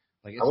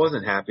 Like, I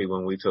wasn't happy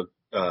when we took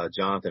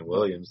Jonathan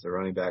Williams, the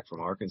running back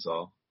from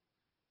Arkansas.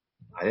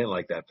 I didn't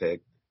like that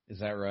pick. Is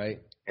that right?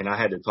 And I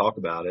had to talk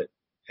about it,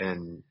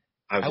 and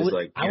I would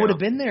have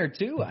been there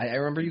too. I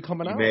remember you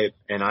coming out.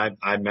 And I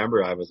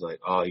remember I was like,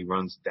 oh, he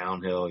runs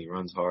downhill, he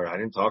runs hard. I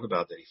didn't talk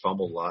about that. He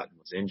fumbled a lot and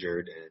was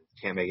injured and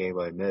can't make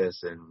anybody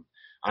miss.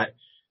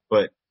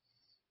 But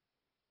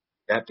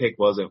that pick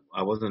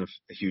I wasn't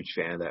a huge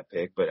fan of that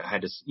pick, but I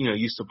had to,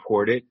 you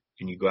support it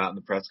and you go out in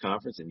the press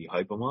conference and you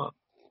hype them up.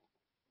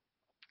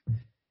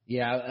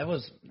 Yeah, that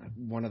was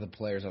one of the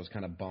players I was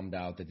kind of bummed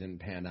out that didn't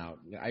pan out.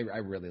 I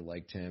really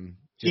liked him.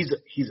 He's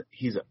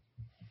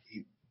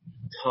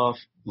tough,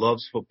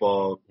 loves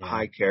football,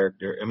 high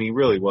character. I mean, he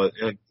really was.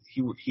 Like,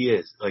 he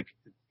is. Like,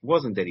 it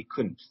wasn't that he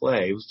couldn't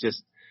play. It was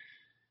just,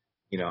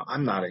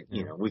 I'm not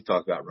we've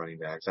talked about running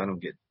backs. I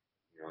don't get,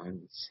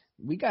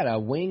 We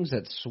got wings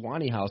at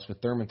Swanee House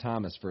with Thurman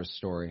Thomas for a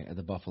story at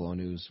the Buffalo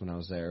News when I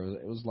was there.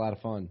 It was a lot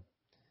of fun.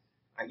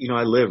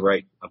 I live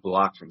right a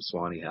block from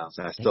Swanee House,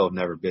 and I still have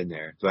never been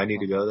there. Do I need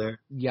to go there?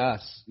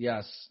 Yes.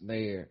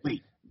 Wait,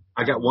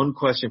 I got one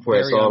question for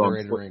you. I saw it on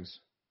rings.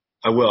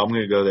 I will. I'm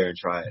going to go there and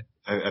try it.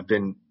 I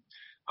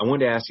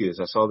wanted to ask you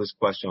this. I saw this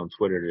question on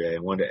Twitter today. I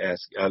wanted to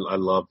ask. I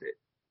loved it.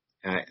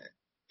 And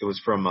it was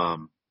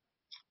from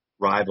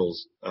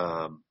Rivals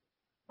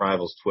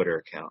Twitter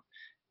account.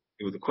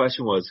 The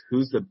question was,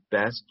 who's the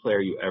best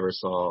player you ever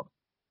saw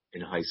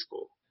in high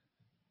school?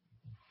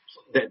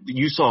 That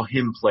you saw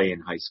him play in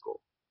high school.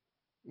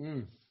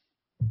 And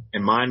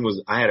mine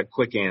was, I had a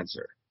quick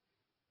answer.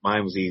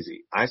 Mine was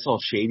easy. I saw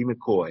Shady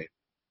McCoy,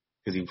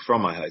 because he was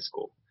from my high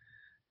school,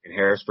 in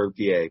Harrisburg,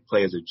 PA,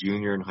 play as a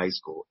junior in high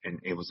school.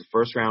 And it was the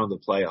first round of the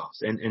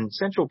playoffs. And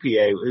Central PA,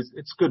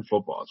 it's good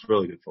football. It's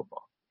really good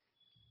football.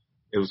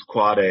 It was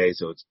quad A,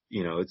 so it's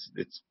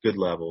good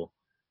level.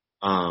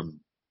 Tyler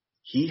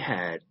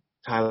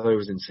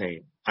was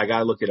insane. I got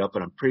to look it up,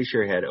 but I'm pretty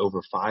sure he had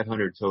over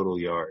 500 total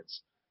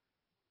yards.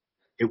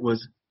 It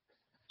was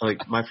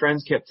like, my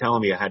friends kept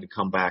telling me I had to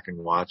come back and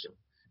watch him.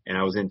 And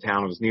I was in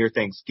town. It was near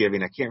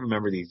Thanksgiving. I can't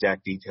remember the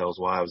exact details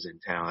why I was in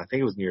town. I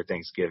think it was near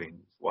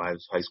Thanksgiving, why it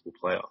was high school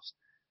playoffs.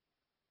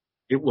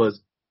 It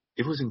was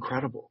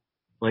incredible.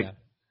 Like,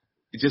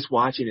 just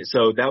watching it.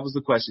 So that was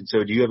the question. So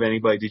did you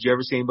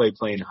ever see anybody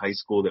play in high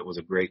school that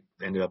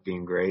ended up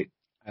being great?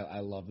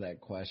 I love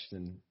that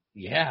question.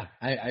 Yeah.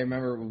 I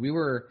remember we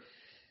were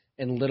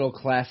in little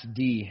class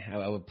D.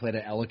 I would play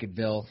at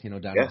Ellicottville,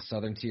 down in the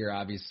southern tier,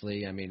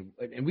 obviously. I mean,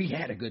 and we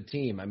had a good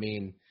team. I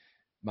mean,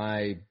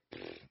 my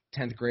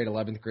 10th grade,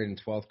 11th grade,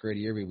 and 12th grade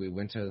year, we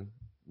went to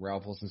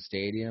Ralph Wilson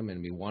Stadium,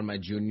 and we won my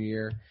junior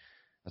year.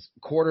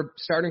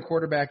 Starting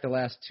quarterback the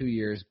last 2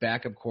 years,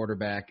 backup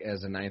quarterback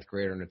as a 9th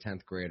grader and a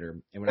 10th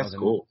grader. And when I was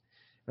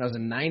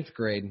in 9th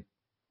grade,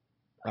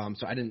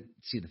 so I didn't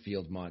see the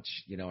field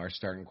much. Our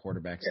starting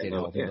quarterback stayed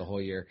healthy the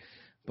whole year.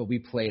 But we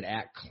played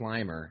at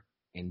Clymer,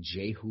 and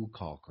Jehu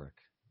Kalkrick.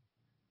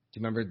 Do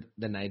you remember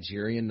the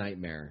Nigerian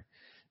Nightmare?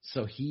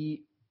 So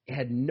he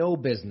had no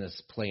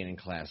business playing in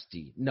Class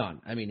D.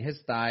 None. I mean, his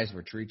thighs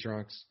were tree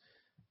trunks.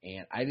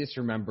 And I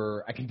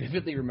can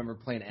vividly remember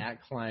playing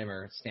at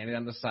Clymer, standing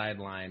on the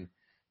sideline,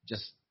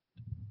 just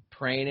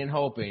praying and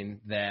hoping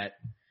that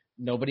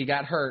nobody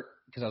got hurt.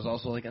 Because I was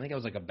also I think I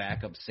was a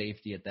backup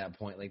safety at that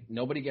point.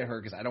 Nobody get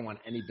hurt because I don't want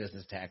any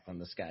business tackling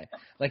this guy.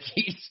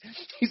 He's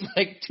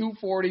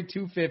 240,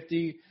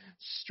 250,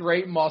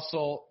 straight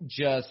muscle,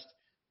 just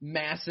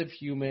massive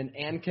human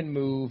and can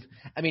move.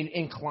 I mean,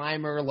 in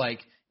Clymer,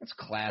 it's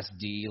Class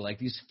D.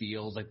 These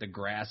fields, the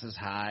grass is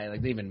high.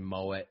 They even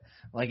mow it.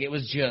 It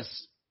was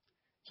just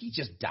he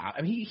just died.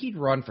 I mean, he'd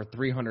run for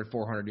 300,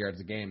 400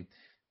 yards a game.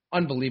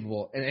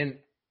 Unbelievable. And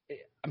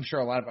I'm sure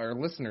a lot of our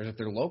listeners, if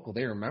they're local,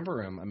 they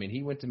remember him. I mean,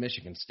 he went to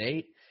Michigan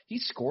State. He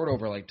scored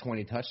over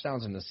 20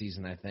 touchdowns in the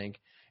season, I think.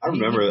 I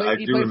remember.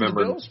 He played for the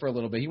Bills for a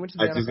little bit. He went to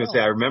the NFL. I was going to say,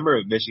 I remember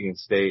at Michigan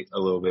State a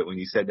little bit when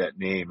you said that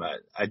name.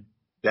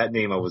 That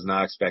name I was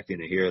not expecting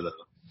to hear, though.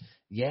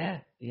 Yeah.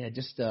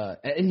 Just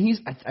and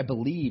I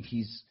believe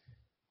he's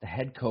the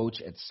head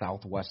coach at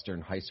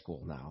Southwestern High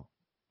School now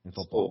in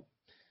football. Cool.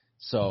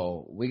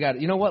 So we got,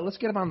 you know what? Let's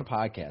get him on the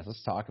podcast.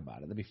 Let's talk about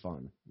it. That'd be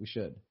fun. We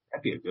should.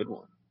 That'd be a good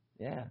one.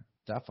 Yeah,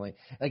 definitely.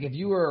 If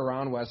you were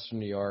around Western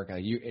New York,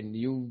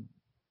 you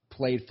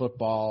played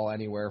football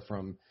anywhere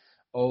from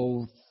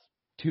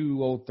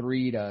 02,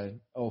 03 to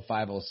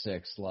 05,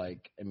 06.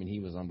 He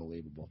was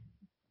unbelievable.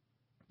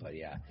 But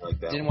yeah,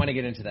 didn't want to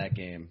get into that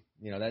game.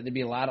 That'd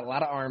be a lot of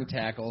arm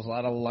tackles, a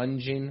lot of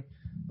lunging,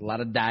 a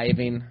lot of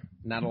diving,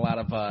 not a lot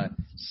of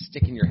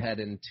sticking your head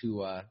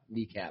into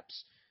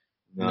kneecaps.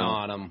 No.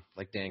 On them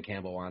like Dan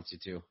Campbell wants you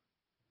to.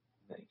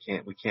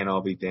 We can't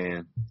all be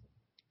Dan.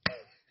 Did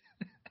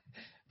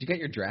you get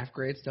your draft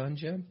grades done,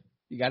 Jim?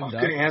 You got them done?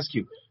 I was going to ask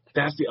you.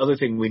 That's the other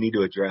thing we need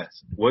to address.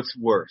 What's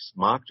worse,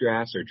 mock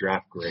drafts or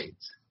draft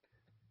grades?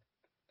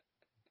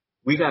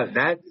 We got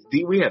that.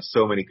 We have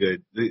so many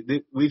good.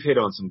 We've hit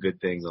on some good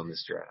things on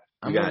this draft.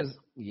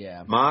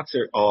 Mocks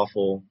are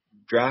awful.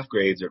 Draft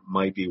grades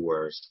might be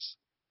worse,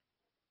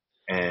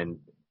 and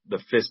the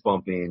fist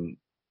bumping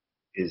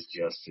is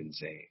just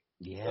insane.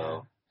 Yeah,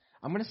 so.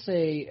 I'm gonna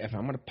say if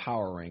I'm gonna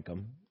power rank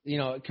them,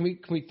 can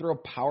we throw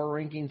power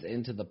rankings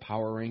into the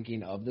power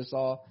ranking of this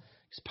all?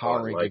 Because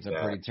power rankings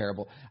are pretty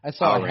terrible. I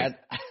saw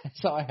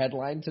a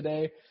headline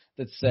today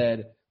that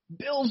said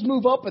Bills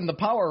move up in the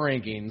power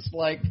rankings.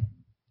 What?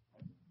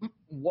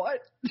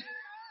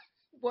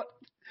 What?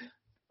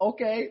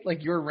 Okay,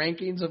 your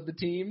rankings of the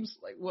teams.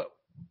 What?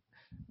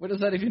 What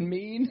does that even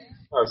mean?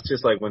 Oh, it's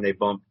just when they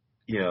bumped.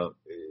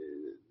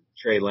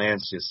 Trey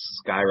Lance just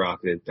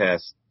skyrocketed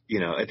past.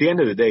 At the end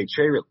of the day,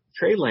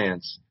 Trey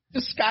Lance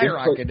just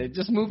skyrocketed.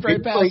 Just moved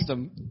right past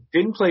him.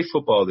 Didn't play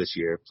football this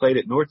year. Played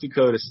at North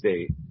Dakota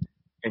State,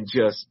 and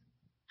just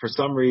for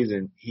some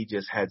reason he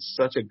just had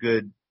such a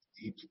good.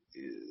 He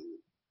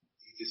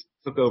just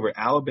took over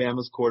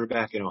Alabama's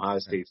quarterback and Ohio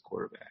State's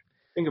quarterback.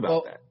 Think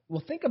about that.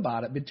 Well, think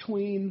about it.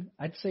 Between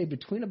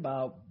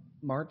about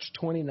March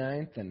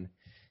 29th and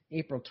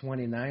April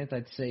 29th,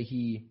 I'd say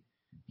he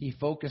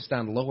focused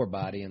on lower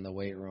body in the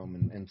weight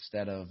room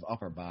instead of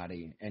upper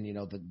body. And,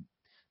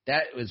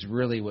 that was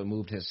really what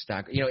moved his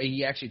stock.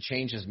 He actually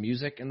changed his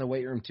music in the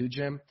weight room too,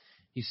 Jim.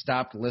 He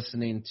stopped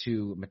listening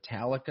to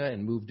Metallica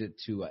and moved it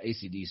to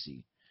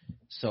AC/DC.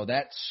 So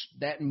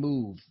that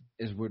move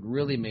is what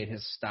really made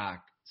his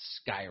stock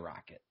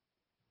skyrocket.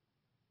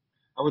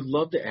 I would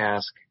love to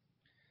ask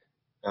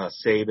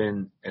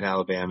Saban at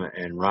Alabama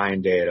and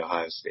Ryan Day at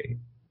Ohio State.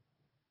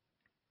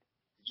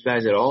 Did you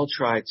guys at all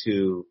try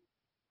to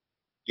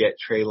get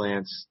Trey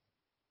Lance,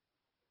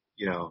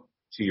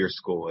 to your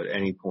school at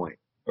any point?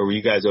 Or were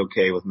you guys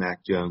okay with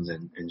Mac Jones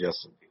and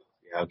Justin Fields?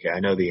 Yeah, okay, I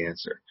know the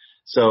answer.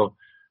 So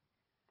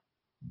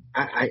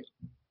I'm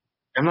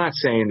not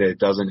saying that it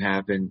doesn't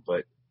happen,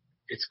 but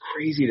it's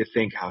crazy to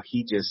think how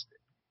he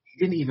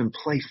didn't even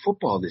play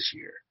football this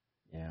year.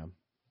 Yeah.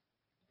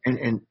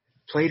 And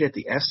played at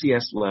the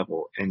FCS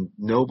level, and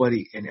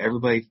everybody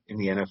in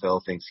the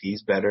NFL thinks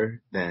he's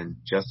better than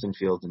Justin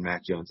Fields and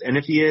Mac Jones. And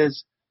if he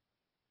is,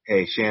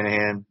 hey,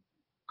 Shanahan,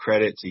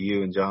 credit to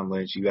you and John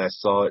Lynch. You guys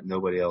saw it.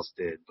 Nobody else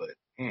did. But,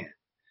 man.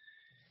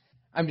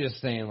 I'm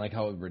just saying,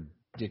 how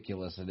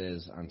ridiculous it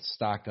is on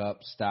stock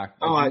up, stock.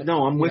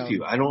 I'm with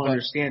you. I don't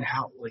understand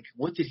how,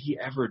 what did he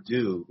ever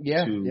do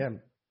to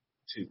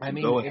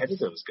go ahead of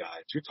those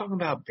guys? You're talking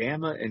about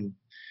Bama, and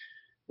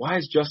why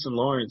is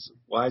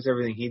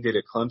everything he did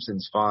at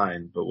Clemson's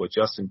fine, but what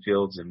Justin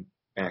Fields and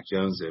Mac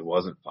Jones did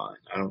wasn't fine?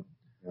 I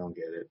don't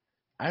get it.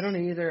 I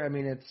don't either. I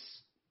mean,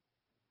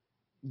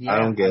 I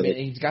don't get it.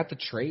 He's got the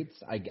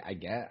traits. I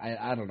get.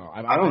 I don't know.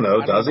 I don't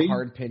know. Does he?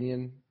 Hard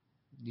opinion.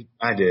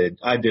 I did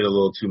a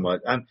little too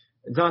much.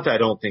 It's not that I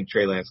don't think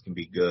Trey Lance can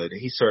be good.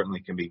 He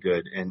certainly can be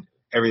good, and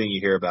everything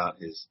you hear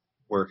about his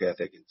work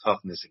ethic and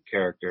toughness and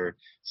character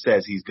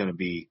says he's going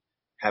to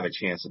have a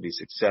chance to be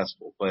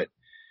successful. But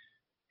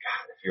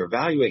God, if you're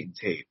evaluating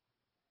tape,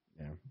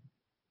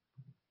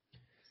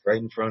 it's right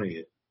in front of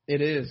you.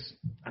 It is.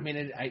 I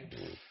mean,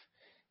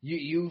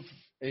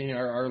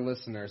 Our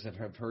listeners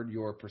have heard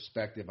your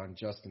perspective on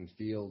Justin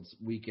Fields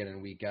week in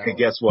and week out. And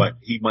guess what?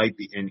 He might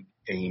be, and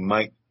he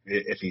might,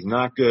 if he's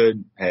not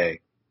good, hey.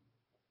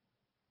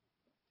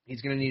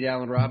 He's going to need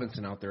Allen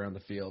Robinson out there on the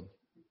field.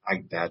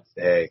 That's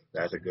a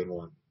good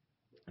one.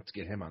 Let's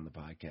get him on the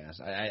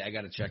podcast. I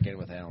got to check in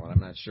with Allen. I'm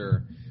not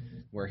sure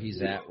where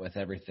he's at with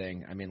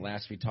everything. I mean,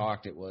 last we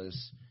talked, it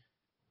was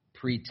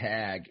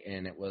pre-tag,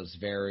 and it was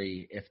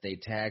very, if they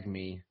tag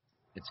me,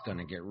 it's going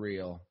to get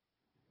real.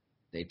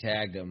 They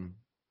tagged him.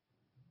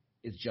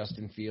 Is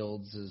Justin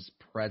Fields'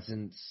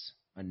 presence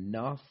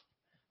enough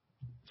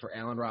for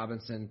Allen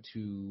Robinson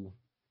to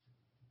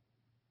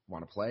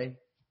want to play,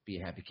 be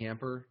a happy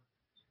camper?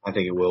 I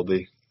think it will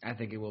be. I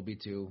think it will be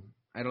too.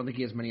 I don't think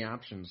he has many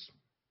options.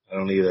 I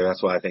don't either.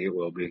 That's why I think it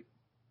will be.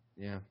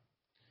 Yeah.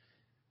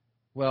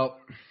 Well,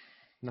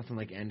 nothing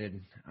like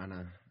ended on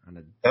a.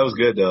 That was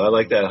good though. I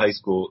like that high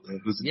school.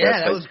 That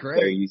was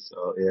great.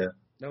 So, yeah.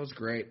 That was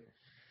great,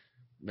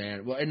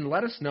 man. Well, and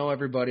let us know,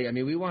 everybody. I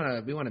mean, we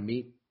want to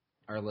meet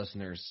our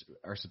listeners,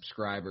 our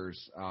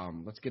subscribers.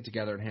 Let's get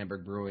together at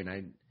Hamburg Brewing.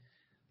 I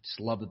just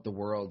love that the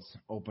world's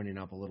opening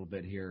up a little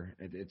bit here.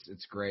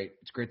 It's great.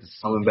 It's great to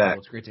see coming people. Back.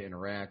 It's great to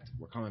interact.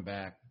 We're coming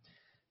back.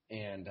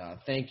 And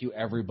thank you,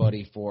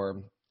 everybody,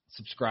 for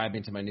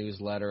subscribing to my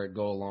newsletter at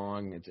Go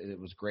Along. It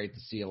was great to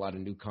see a lot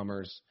of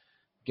newcomers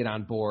get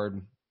on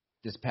board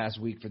this past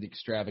week for the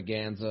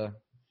extravaganza.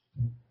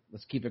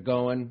 Let's keep it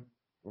going.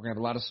 We're going to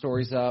have a lot of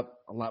stories up,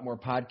 a lot more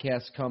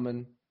podcasts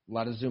coming, a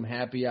lot of Zoom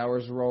happy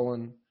hours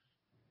rolling,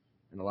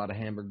 and a lot of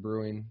Hamburg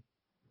Brewing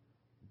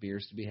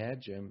beers to be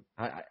had, Jim.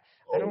 I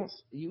don't.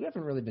 You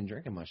haven't really been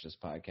drinking much this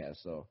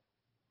podcast, though.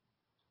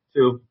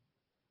 True.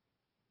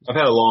 I've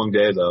had a long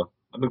day though.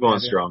 I've been going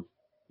strong.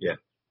 Yeah.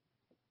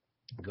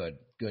 Good.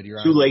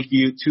 You're two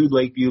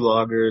Lakeview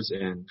lagers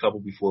and a couple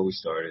before we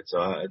started. So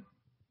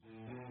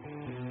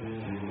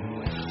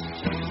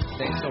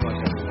thanks so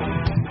much, everyone.